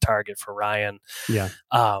trusted target for Ryan. Yeah.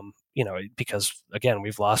 Because again,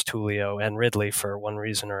 we've lost Julio and Ridley for one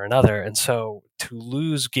reason or another. And so to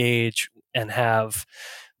lose Gage and have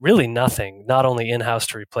really nothing, not only in-house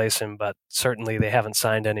to replace him, but certainly they haven't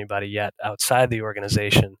signed anybody yet outside the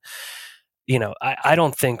organization. I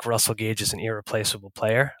don't think Russell Gage is an irreplaceable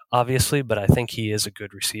player, obviously, but I think he is a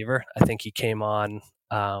good receiver. I think he came on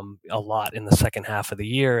a lot in the second half of the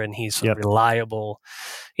year, and he's a reliable,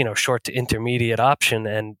 short to intermediate option.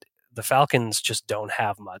 And the Falcons just don't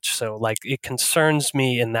have much. So it concerns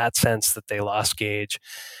me in that sense that they lost Gage.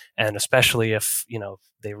 And especially if,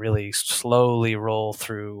 they really slowly roll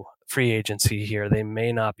through free agency here, they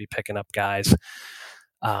may not be picking up guys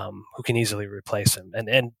who can easily replace him.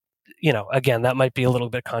 And again, that might be a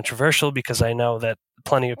little bit controversial because I know that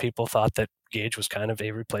plenty of people thought that Gage was kind of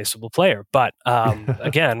a replaceable player. But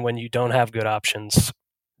again, when you don't have good options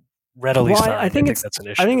readily signed, I think that's an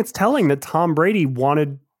issue. I think it's telling that Tom Brady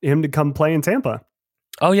wanted him to come play in Tampa.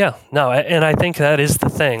 Oh, yeah. No, and I think that is the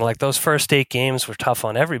thing. Those first 8 games were tough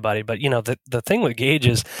on everybody. But, the thing with Gage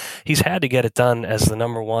is he's had to get it done as the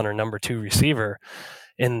number 1 or number 2 receiver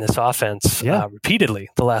in this offense repeatedly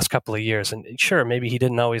the last couple of years. And sure, maybe he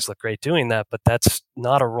didn't always look great doing that, but that's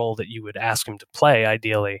not a role that you would ask him to play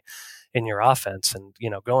ideally in your offense. And,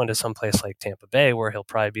 going to someplace like Tampa Bay where he'll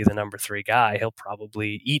probably be the number 3 guy, he'll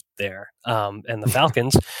probably eat there. And the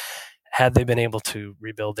Falcons, had they been able to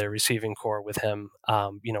rebuild their receiving core with him,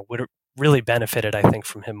 would have really benefited, I think,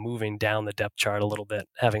 from him moving down the depth chart a little bit,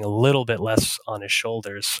 having a little bit less on his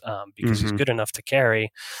shoulders because he's good enough to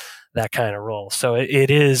carry that kind of role. So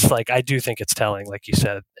it is I do think it's telling, like you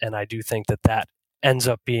said, and I do think that ends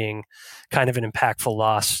up being kind of an impactful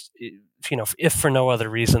loss, if for no other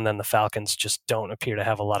reason than the Falcons just don't appear to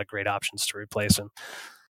have a lot of great options to replace him.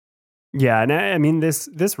 Yeah, and I mean, this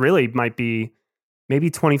really might be maybe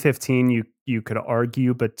 2015, you could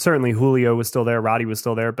argue, but certainly Julio was still there, Roddy was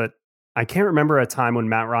still there, but I can't remember a time when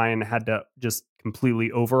Matt Ryan had to just completely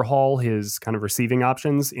overhaul his kind of receiving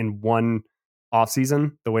options in one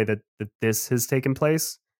offseason, the way that this has taken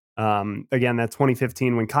place. Again, that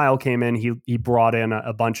 2015, when Kyle came in, he brought in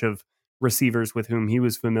a bunch of receivers with whom he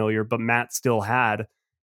was familiar, but Matt still had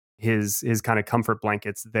his kind of comfort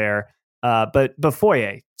blankets there. But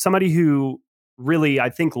Foye, somebody who really, I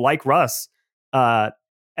think, like Russ,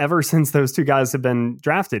 ever since those two guys have been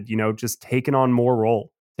drafted, just taken on more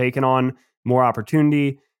role, taken on more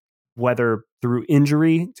opportunity, whether through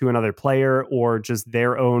injury to another player or just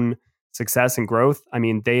their own success and growth. I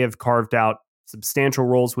mean, they have carved out substantial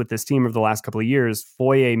roles with this team over the last couple of years.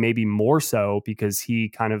 Foye maybe more so because he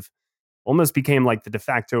kind of almost became like the de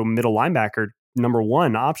facto middle linebacker number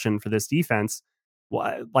one option for this defense.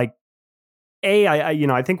 Like,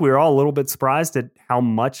 I think we were all a little bit surprised at how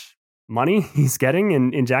much money he's getting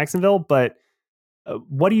in Jacksonville. But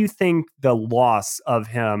what do you think the loss of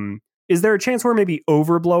him? Is there a chance we're maybe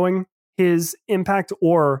overblowing his impact,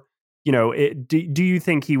 or do you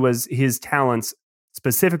think his talents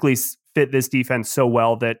specifically fit this defense so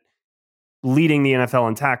well that leading the NFL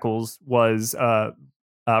in tackles was a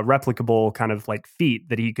replicable kind of like feat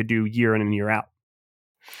that he could do year in and year out?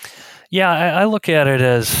 Yeah, I look at it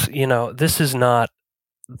as, this is not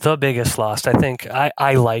the biggest loss. I think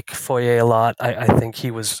I like Foye a lot. I think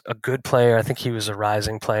he was a good player. I think he was a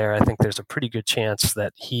rising player. I think there's a pretty good chance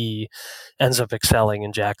that he ends up excelling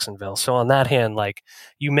in Jacksonville. So on that hand, like,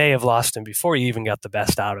 you may have lost him before you even got the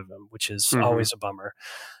best out of him, which is always a bummer.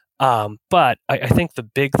 But I think the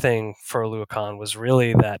big thing for Oluokun was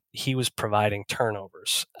really that he was providing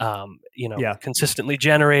turnovers, consistently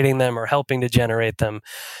generating them or helping to generate them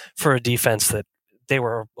for a defense that they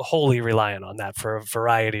were wholly reliant on that for a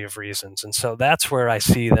variety of reasons. And so that's where I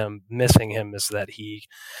see them missing him, is that he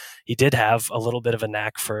did have a little bit of a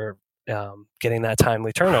knack for getting that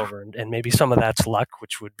timely turnover, and maybe some of that's luck,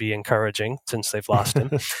 which would be encouraging since they've lost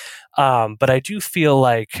him. But I do feel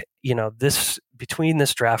like, between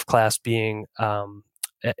this draft class being,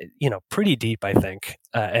 pretty deep, I think,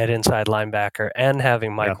 at inside linebacker, and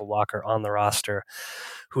having Michael Walker on the roster,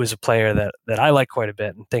 who is a player that I like quite a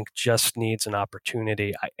bit and think just needs an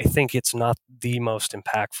opportunity. I think it's not the most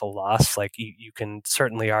impactful loss. Like, you can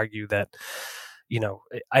certainly argue that,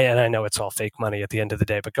 I know it's all fake money at the end of the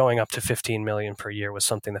day, but going up to $15 million per year was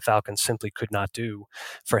something the Falcons simply could not do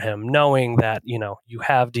for him, knowing that, you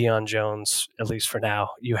have Deion Jones, at least for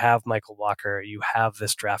now, you have Michael Walker, you have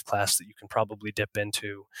this draft class that you can probably dip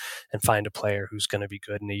into and find a player who's going to be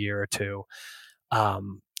good in a year or two.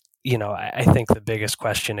 I think the biggest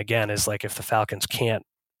question again is, like, if the Falcons can't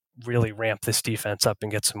really ramp this defense up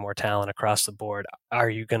and get some more talent across the board, are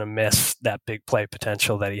you going to miss that big play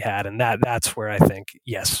potential that he had? And that's where I think,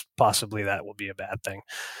 yes, possibly that will be a bad thing.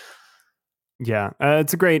 Yeah,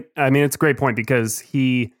 it's a great point, because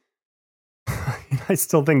I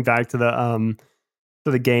still think back to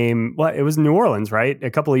the game. Well, it was New Orleans, right?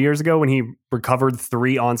 A couple of years ago when he recovered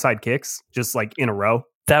 3 onside kicks just like in a row.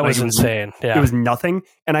 That was insane. Yeah. It was nothing.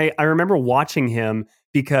 And I remember watching him,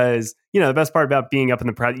 because, the best part about being up in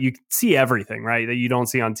the press, you see everything, right, that you don't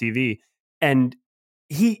see on TV. And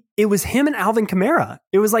it was him and Alvin Kamara.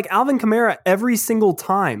 It was like Alvin Kamara every single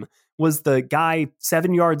time was the guy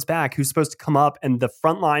 7 yards back who's supposed to come up, and the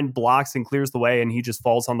front line blocks and clears the way, and he just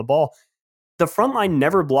falls on the ball. The front line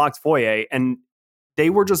never blocked Foye, and they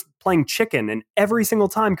were just playing chicken. And every single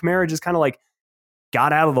time Kamara just kind of like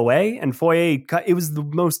got out of the way, and Foye, it was the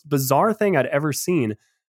most bizarre thing I'd ever seen.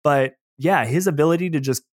 But yeah, his ability to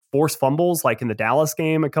just force fumbles, like in the Dallas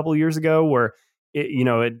game a couple of years ago, where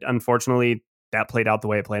unfortunately that played out the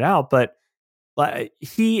way it played out. But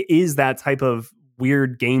he is that type of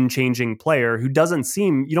weird game-changing player who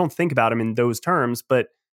you don't think about him in those terms, but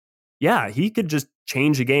yeah, he could just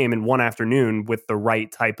change a game in one afternoon with the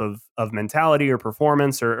right type of mentality or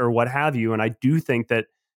performance or what have you. And I do think that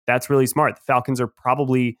that's really smart. The Falcons are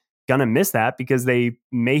probably going to miss that, because they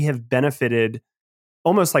may have benefited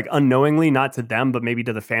almost like unknowingly, not to them, but maybe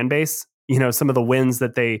to the fan base. Some of the wins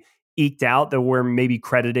that they eked out that we're maybe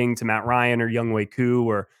crediting to Matt Ryan or Younghoe Koo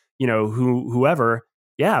or, whoever.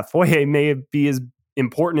 Yeah, Foye may be as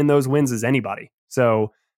important in those wins as anybody.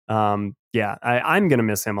 So, I'm going to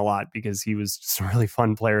miss him a lot, because he was just a really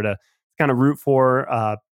fun player to kind of root for.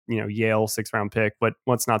 Yale 6th round pick, but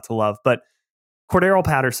what's not to love? But Cordarrelle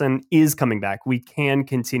Patterson is coming back. We can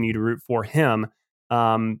continue to root for him.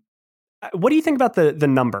 What do you think about the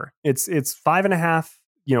number? It's 5.5,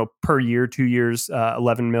 per year, 2 years,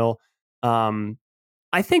 11 mil.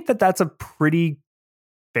 I think that's a pretty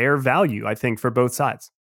fair value, I think, for both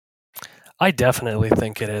sides. I definitely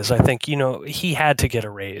think it is. I think, he had to get a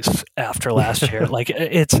raise after last year. Like,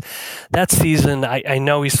 it's that season. I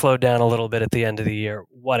know he slowed down a little bit at the end of the year,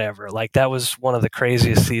 whatever. Like, that was one of the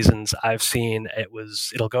craziest seasons I've seen.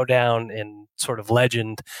 It'll go down in sort of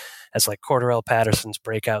legend as like Cordarrelle Patterson's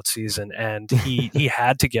breakout season. And he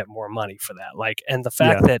had to get more money for that. Like, and the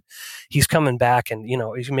fact that he's coming back and,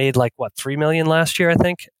 he made like what, $3 million last year, I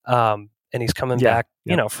think. And he's coming back,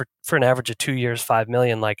 for an average of 2 years, $5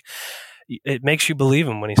 million. Like, it makes you believe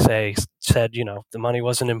him when he said, the money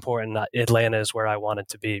wasn't important. Atlanta is where I wanted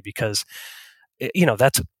to be, because,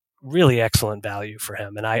 that's really excellent value for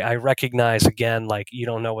him. And I recognize, again, like, you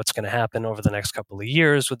don't know what's going to happen over the next couple of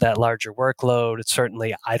years with that larger workload. It's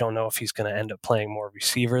certainly, I don't know if he's going to end up playing more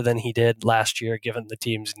receiver than he did last year, given the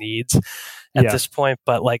team's needs at this point.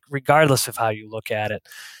 But like, regardless of how you look at it,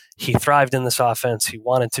 he thrived in this offense. He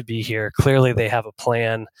wanted to be here. Clearly, they have a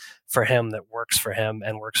plan for him that works for him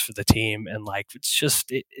and works for the team. And like, it's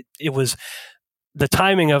just, it was, the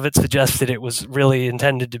timing of it suggested it was really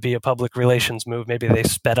intended to be a public relations move. Maybe they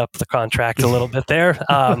sped up the contract a little bit there.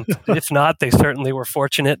 If not, they certainly were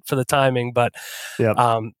fortunate for the timing. But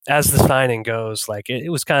as the signing goes, like,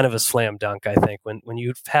 it was kind of a slam dunk, I think. When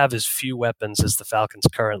you have as few weapons as the Falcons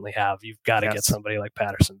currently have, you've got to get somebody like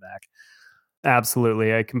Patterson back.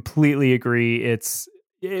 Absolutely. I completely agree.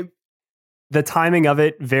 The timing of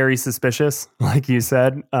it, very suspicious, like you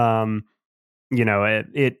said.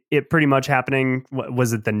 It pretty much happening.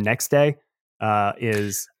 Was it the next day?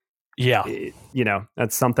 That's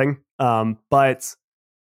something. But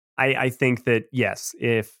I think that, yes,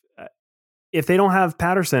 if they don't have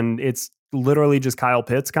Patterson, it's literally just Kyle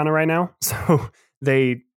Pitts kind of right now. So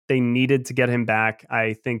they needed to get him back.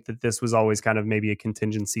 I think that this was always kind of maybe a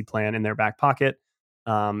contingency plan in their back pocket.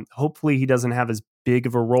 Hopefully he doesn't have as big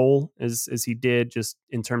of a role as he did, just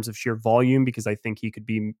in terms of sheer volume, because I think he could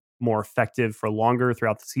be more effective for longer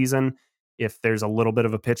throughout the season if there's a little bit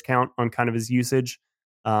of a pitch count on kind of his usage.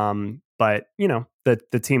 But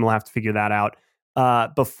the team will have to figure that out.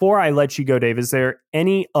 Before I let you go, Dave, are there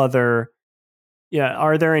any other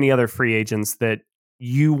free agents that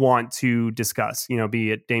you want to discuss,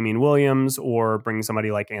 be it Damian Williams or bring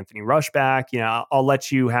somebody like Anthony Rush back? I'll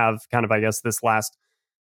let you have kind of, I guess, this last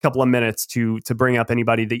couple of minutes to bring up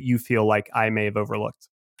anybody that you feel like I may have overlooked.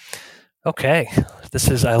 Okay.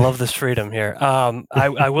 I love this freedom here.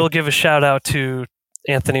 I will give a shout out to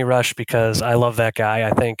Anthony Rush, because I love that guy.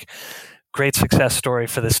 I think great success story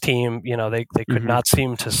for this team. They could not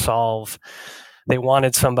seem to solve. They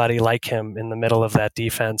wanted somebody like him in the middle of that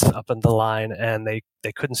defense up in the line, and they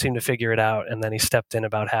couldn't seem to figure it out. And then he stepped in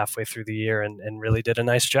about halfway through the year and really did a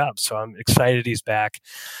nice job. So I'm excited he's back.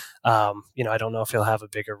 I don't know if he'll have a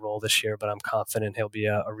bigger role this year, but I'm confident he'll be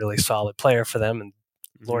a really solid player for them. And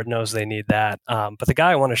Lord knows they need that. But the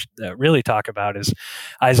guy I want to really talk about is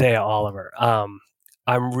Isaiah Oliver.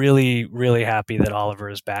 I'm really, really happy that Oliver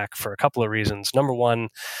is back for a couple of reasons. Number one,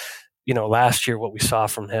 last year what we saw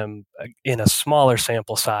from him in a smaller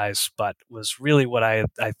sample size, but was really what I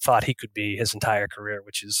thought he could be his entire career,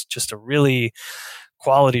 which is just a really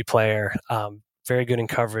quality player, very good in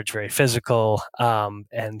coverage, very physical,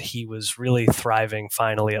 and he was really thriving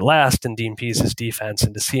finally at last in Dean Pease's defense.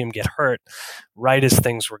 And to see him get hurt right as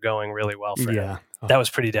things were going really well for him, that was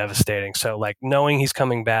pretty devastating. So, like, knowing he's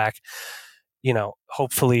coming back,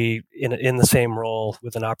 hopefully in the same role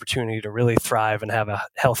with an opportunity to really thrive and have a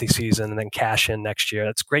healthy season and then cash in next year.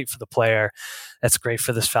 That's great for the player. That's great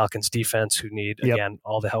for this Falcons defense, who need, again,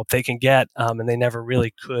 all the help they can get. And they never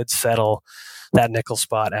really could settle that nickel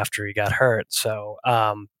spot after he got hurt. So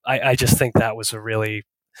I just think that was it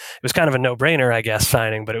was kind of a no-brainer, I guess,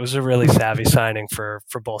 signing, but it was a really savvy signing for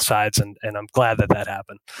both sides. And I'm glad that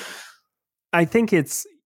happened. I think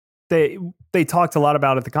they talked a lot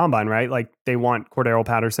about at the combine, right? Like, they want Cordarrelle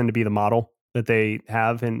Patterson to be the model that they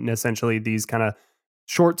have, and essentially these kind of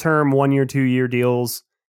short-term 1 year, 2 year deals,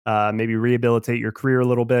 maybe rehabilitate your career a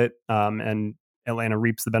little bit, and Atlanta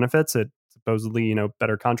reaps the benefits at supposedly,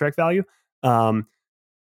 better contract value.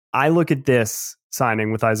 I look at this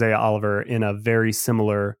signing with Isaiah Oliver in a very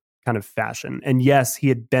similar kind of fashion. And yes, he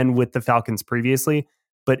had been with the Falcons previously,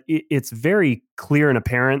 but it's very clear and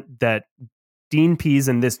apparent that Dean Pease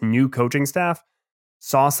and this new coaching staff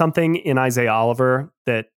saw something in Isaiah Oliver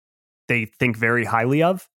that they think very highly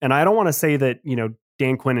of. And I don't want to say that,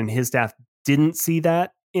 Dan Quinn and his staff didn't see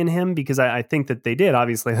that in him, because I think that they did.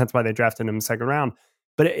 Obviously, that's why they drafted him in the second round.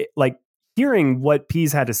 But hearing what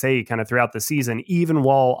Pease had to say kind of throughout the season, even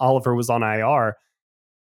while Oliver was on IR,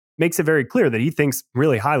 makes it very clear that he thinks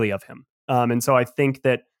really highly of him. And so I think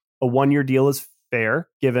that a 1 year deal is fair,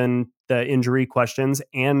 given the injury questions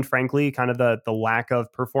and, frankly, kind of the lack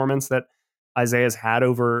of performance that Isaiah's had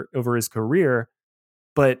over his career,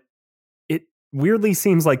 but it weirdly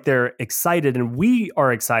seems like they're excited, and we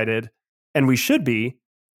are excited, and we should be,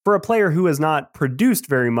 for a player who has not produced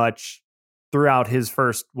very much throughout his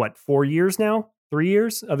first 3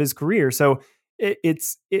 years of his career. So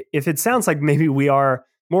if it sounds like maybe we are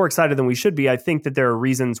more excited than we should be, I think that there are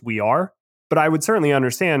reasons we are. But I would certainly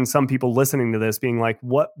understand some people listening to this being like,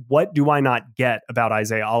 what do I not get about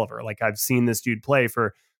Isaiah Oliver? Like, I've seen this dude play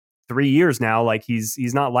for 3 years now. Like,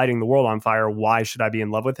 he's not lighting the world on fire. Why should I be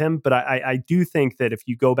in love with him? But I do think that if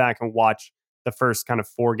you go back and watch the first kind of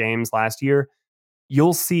 4 games last year,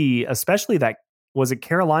 you'll see, especially that, was it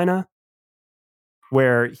Carolina?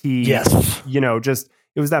 Where he, Yes.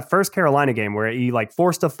 It was that first Carolina game where he like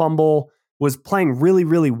forced a fumble, was playing really,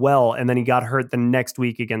 really well, and then he got hurt the next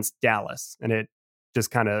week against Dallas, and it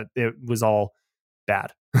just it was all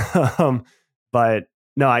bad. But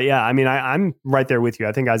no, I'm right there with you.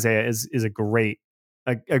 I think Isaiah is a great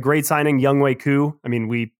signing. Younghoe Koo. I mean,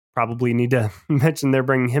 we probably need to mention they're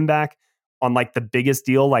bringing him back on like the biggest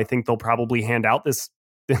deal I think they'll probably hand out this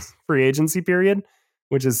free agency period,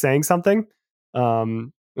 which is saying something.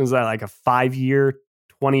 Was that like a 5-year,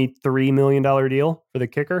 $23 million deal for the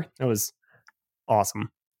kicker? That was awesome.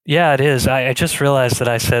 Yeah, it is. I just realized that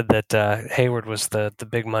I said that Hayward was the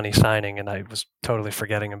big money signing, and I was totally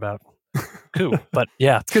forgetting about Koo. But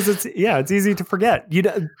yeah, because it's easy to forget.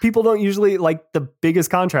 People don't usually like the biggest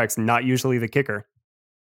contracts, not usually the kicker.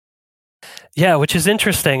 Yeah, which is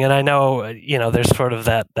interesting, and I know there's sort of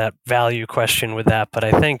that value question with that, but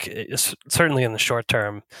I think it's certainly in the short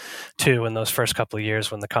term, too, in those first couple of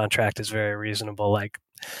years when the contract is very reasonable, like.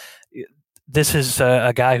 This is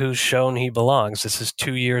a guy who's shown he belongs. This is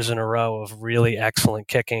 2 years in a row of really excellent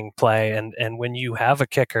kicking play. And when you have a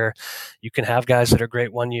kicker, you can have guys that are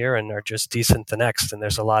great 1 year and are just decent the next. And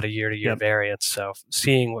there's a lot of year-to-year variance. So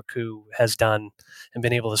seeing what Koo has done and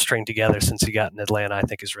been able to string together since he got in Atlanta, I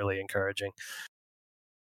think is really encouraging.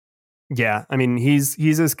 Yeah, I mean,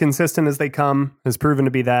 he's as consistent as they come, has proven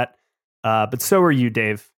to be that. But so are you,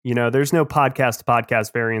 Dave. There's no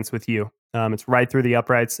podcast-to-podcast variance with you. It's right through the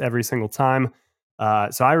uprights every single time.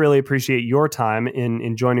 So I really appreciate your time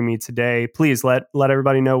in joining me today. Please let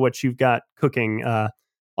everybody know what you've got cooking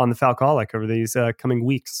on the Falcoholic over these coming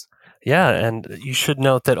weeks. Yeah, and you should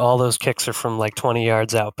note that all those kicks are from like 20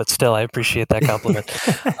 yards out, but still, I appreciate that compliment.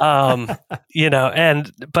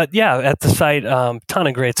 But yeah, at the site, ton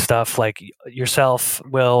of great stuff like yourself,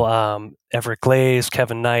 Will, Everett Glaze,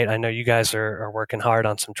 Kevin Knight. I know you guys are working hard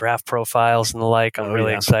on some draft profiles and the like. I'm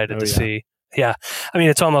really excited to see. Yeah, I mean,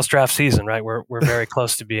 it's almost draft season, right? We're very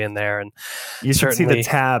close to being there, and you should see the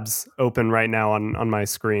tabs open right now on my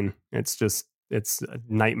screen. It's a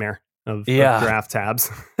nightmare of draft tabs.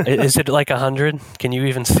 Is it like 100? Can you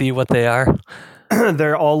even see what they are?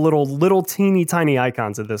 They're all little teeny tiny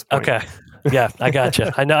icons at this point. Okay. Yeah, I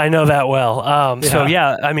gotcha. I know that well. So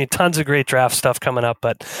yeah, I mean, tons of great draft stuff coming up,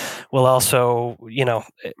 but we'll also,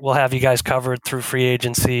 we'll have you guys covered through free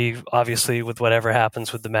agency, obviously with whatever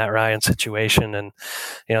happens with the Matt Ryan situation. And,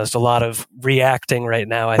 there's a lot of reacting right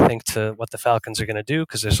now, I think, to what the Falcons are going to do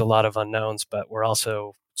because there's a lot of unknowns, but we're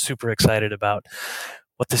also super excited about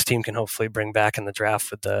what this team can hopefully bring back in the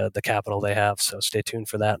draft with the capital they have. So stay tuned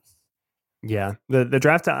for that. Yeah, the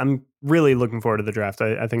draft, I'm really looking forward to the draft.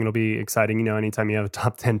 I think it'll be exciting, anytime you have a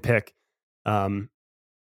top 10 pick.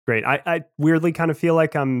 Great. I weirdly kind of feel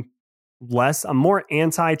like I'm more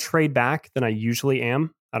anti-trade back than I usually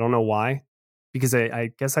am. I don't know why, because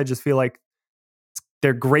I guess I just feel like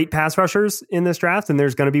they're great pass rushers in this draft, and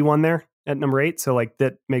there's going to be one there at number 8. So like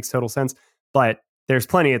that makes total sense. But there's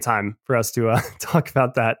plenty of time for us to talk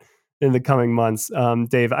about that in the coming months.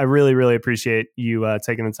 Dave, I really, really appreciate you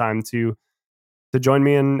taking the time to join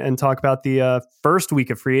me and talk about the first week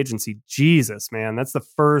of free agency. Jesus, man, that's the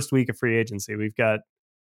first week of free agency. We've got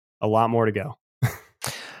a lot more to go.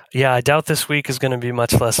 Yeah, I doubt this week is going to be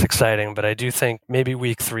much less exciting, but I do think maybe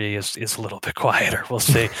week 3 is a little bit quieter. We'll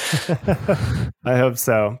see. I hope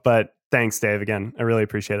so. But thanks, Dave, again. I really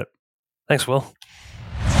appreciate it. Thanks, Will.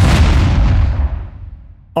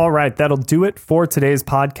 All right, that'll do it for today's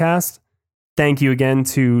podcast. Thank you again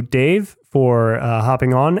to Dave for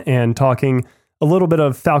hopping on and talking a little bit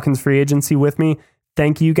of Falcons free agency with me.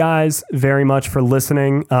 Thank you guys very much for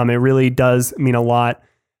listening. It really does mean a lot.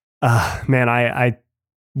 Man, I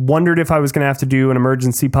wondered if I was going to have to do an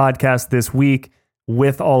emergency podcast this week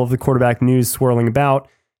with all of the quarterback news swirling about,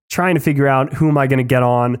 trying to figure out who am I going to get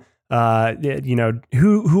on.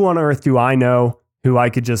 Who on earth do I know who I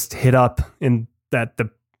could just hit up in the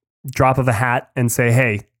drop of a hat and say,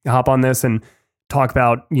 hey, hop on this and talk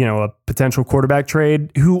about, a potential quarterback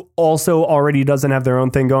trade who also already doesn't have their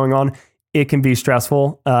own thing going on. it can be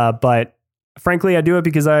stressful. But frankly, I do it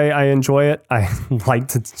because I enjoy it. I like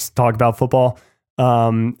to talk about football.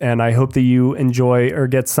 And I hope that you enjoy or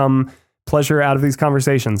get some pleasure out of these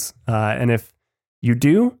conversations. And if you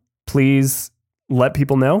do, please let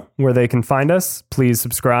people know where they can find us. Please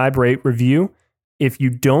subscribe, rate, review. If you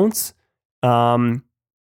don't,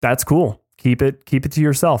 that's cool. Keep it to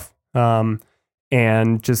yourself.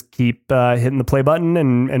 And just keep hitting the play button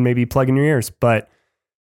and maybe plug in your ears. But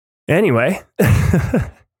anyway,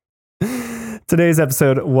 today's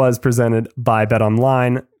episode was presented by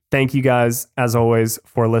BetOnline. Thank you guys, as always,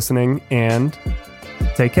 for listening, and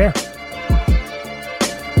take care.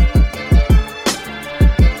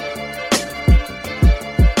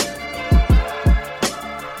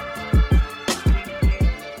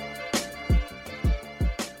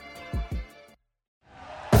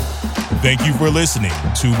 Thank you for listening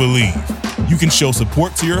to Believe. You can show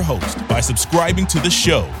support to your host by subscribing to the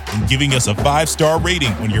show and giving us a 5-star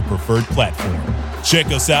rating on your preferred platform. Check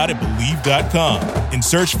us out at Believe.com and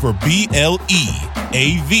search for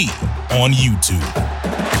BLEAV on YouTube.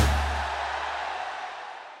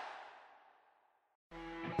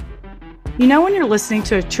 You know when you're listening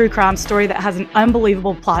to a true crime story that has an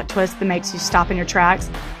unbelievable plot twist that makes you stop in your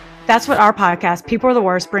tracks? That's what our podcast, People Are the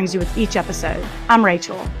Worst, brings you with each episode. I'm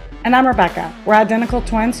Rachel. And I'm Rebecca. We're identical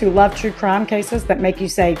twins who love true crime cases that make you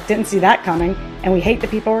say, didn't see that coming, and we hate the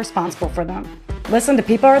people responsible for them. Listen to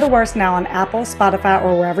People Are the Worst now on Apple, Spotify,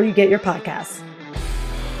 or wherever you get your podcasts.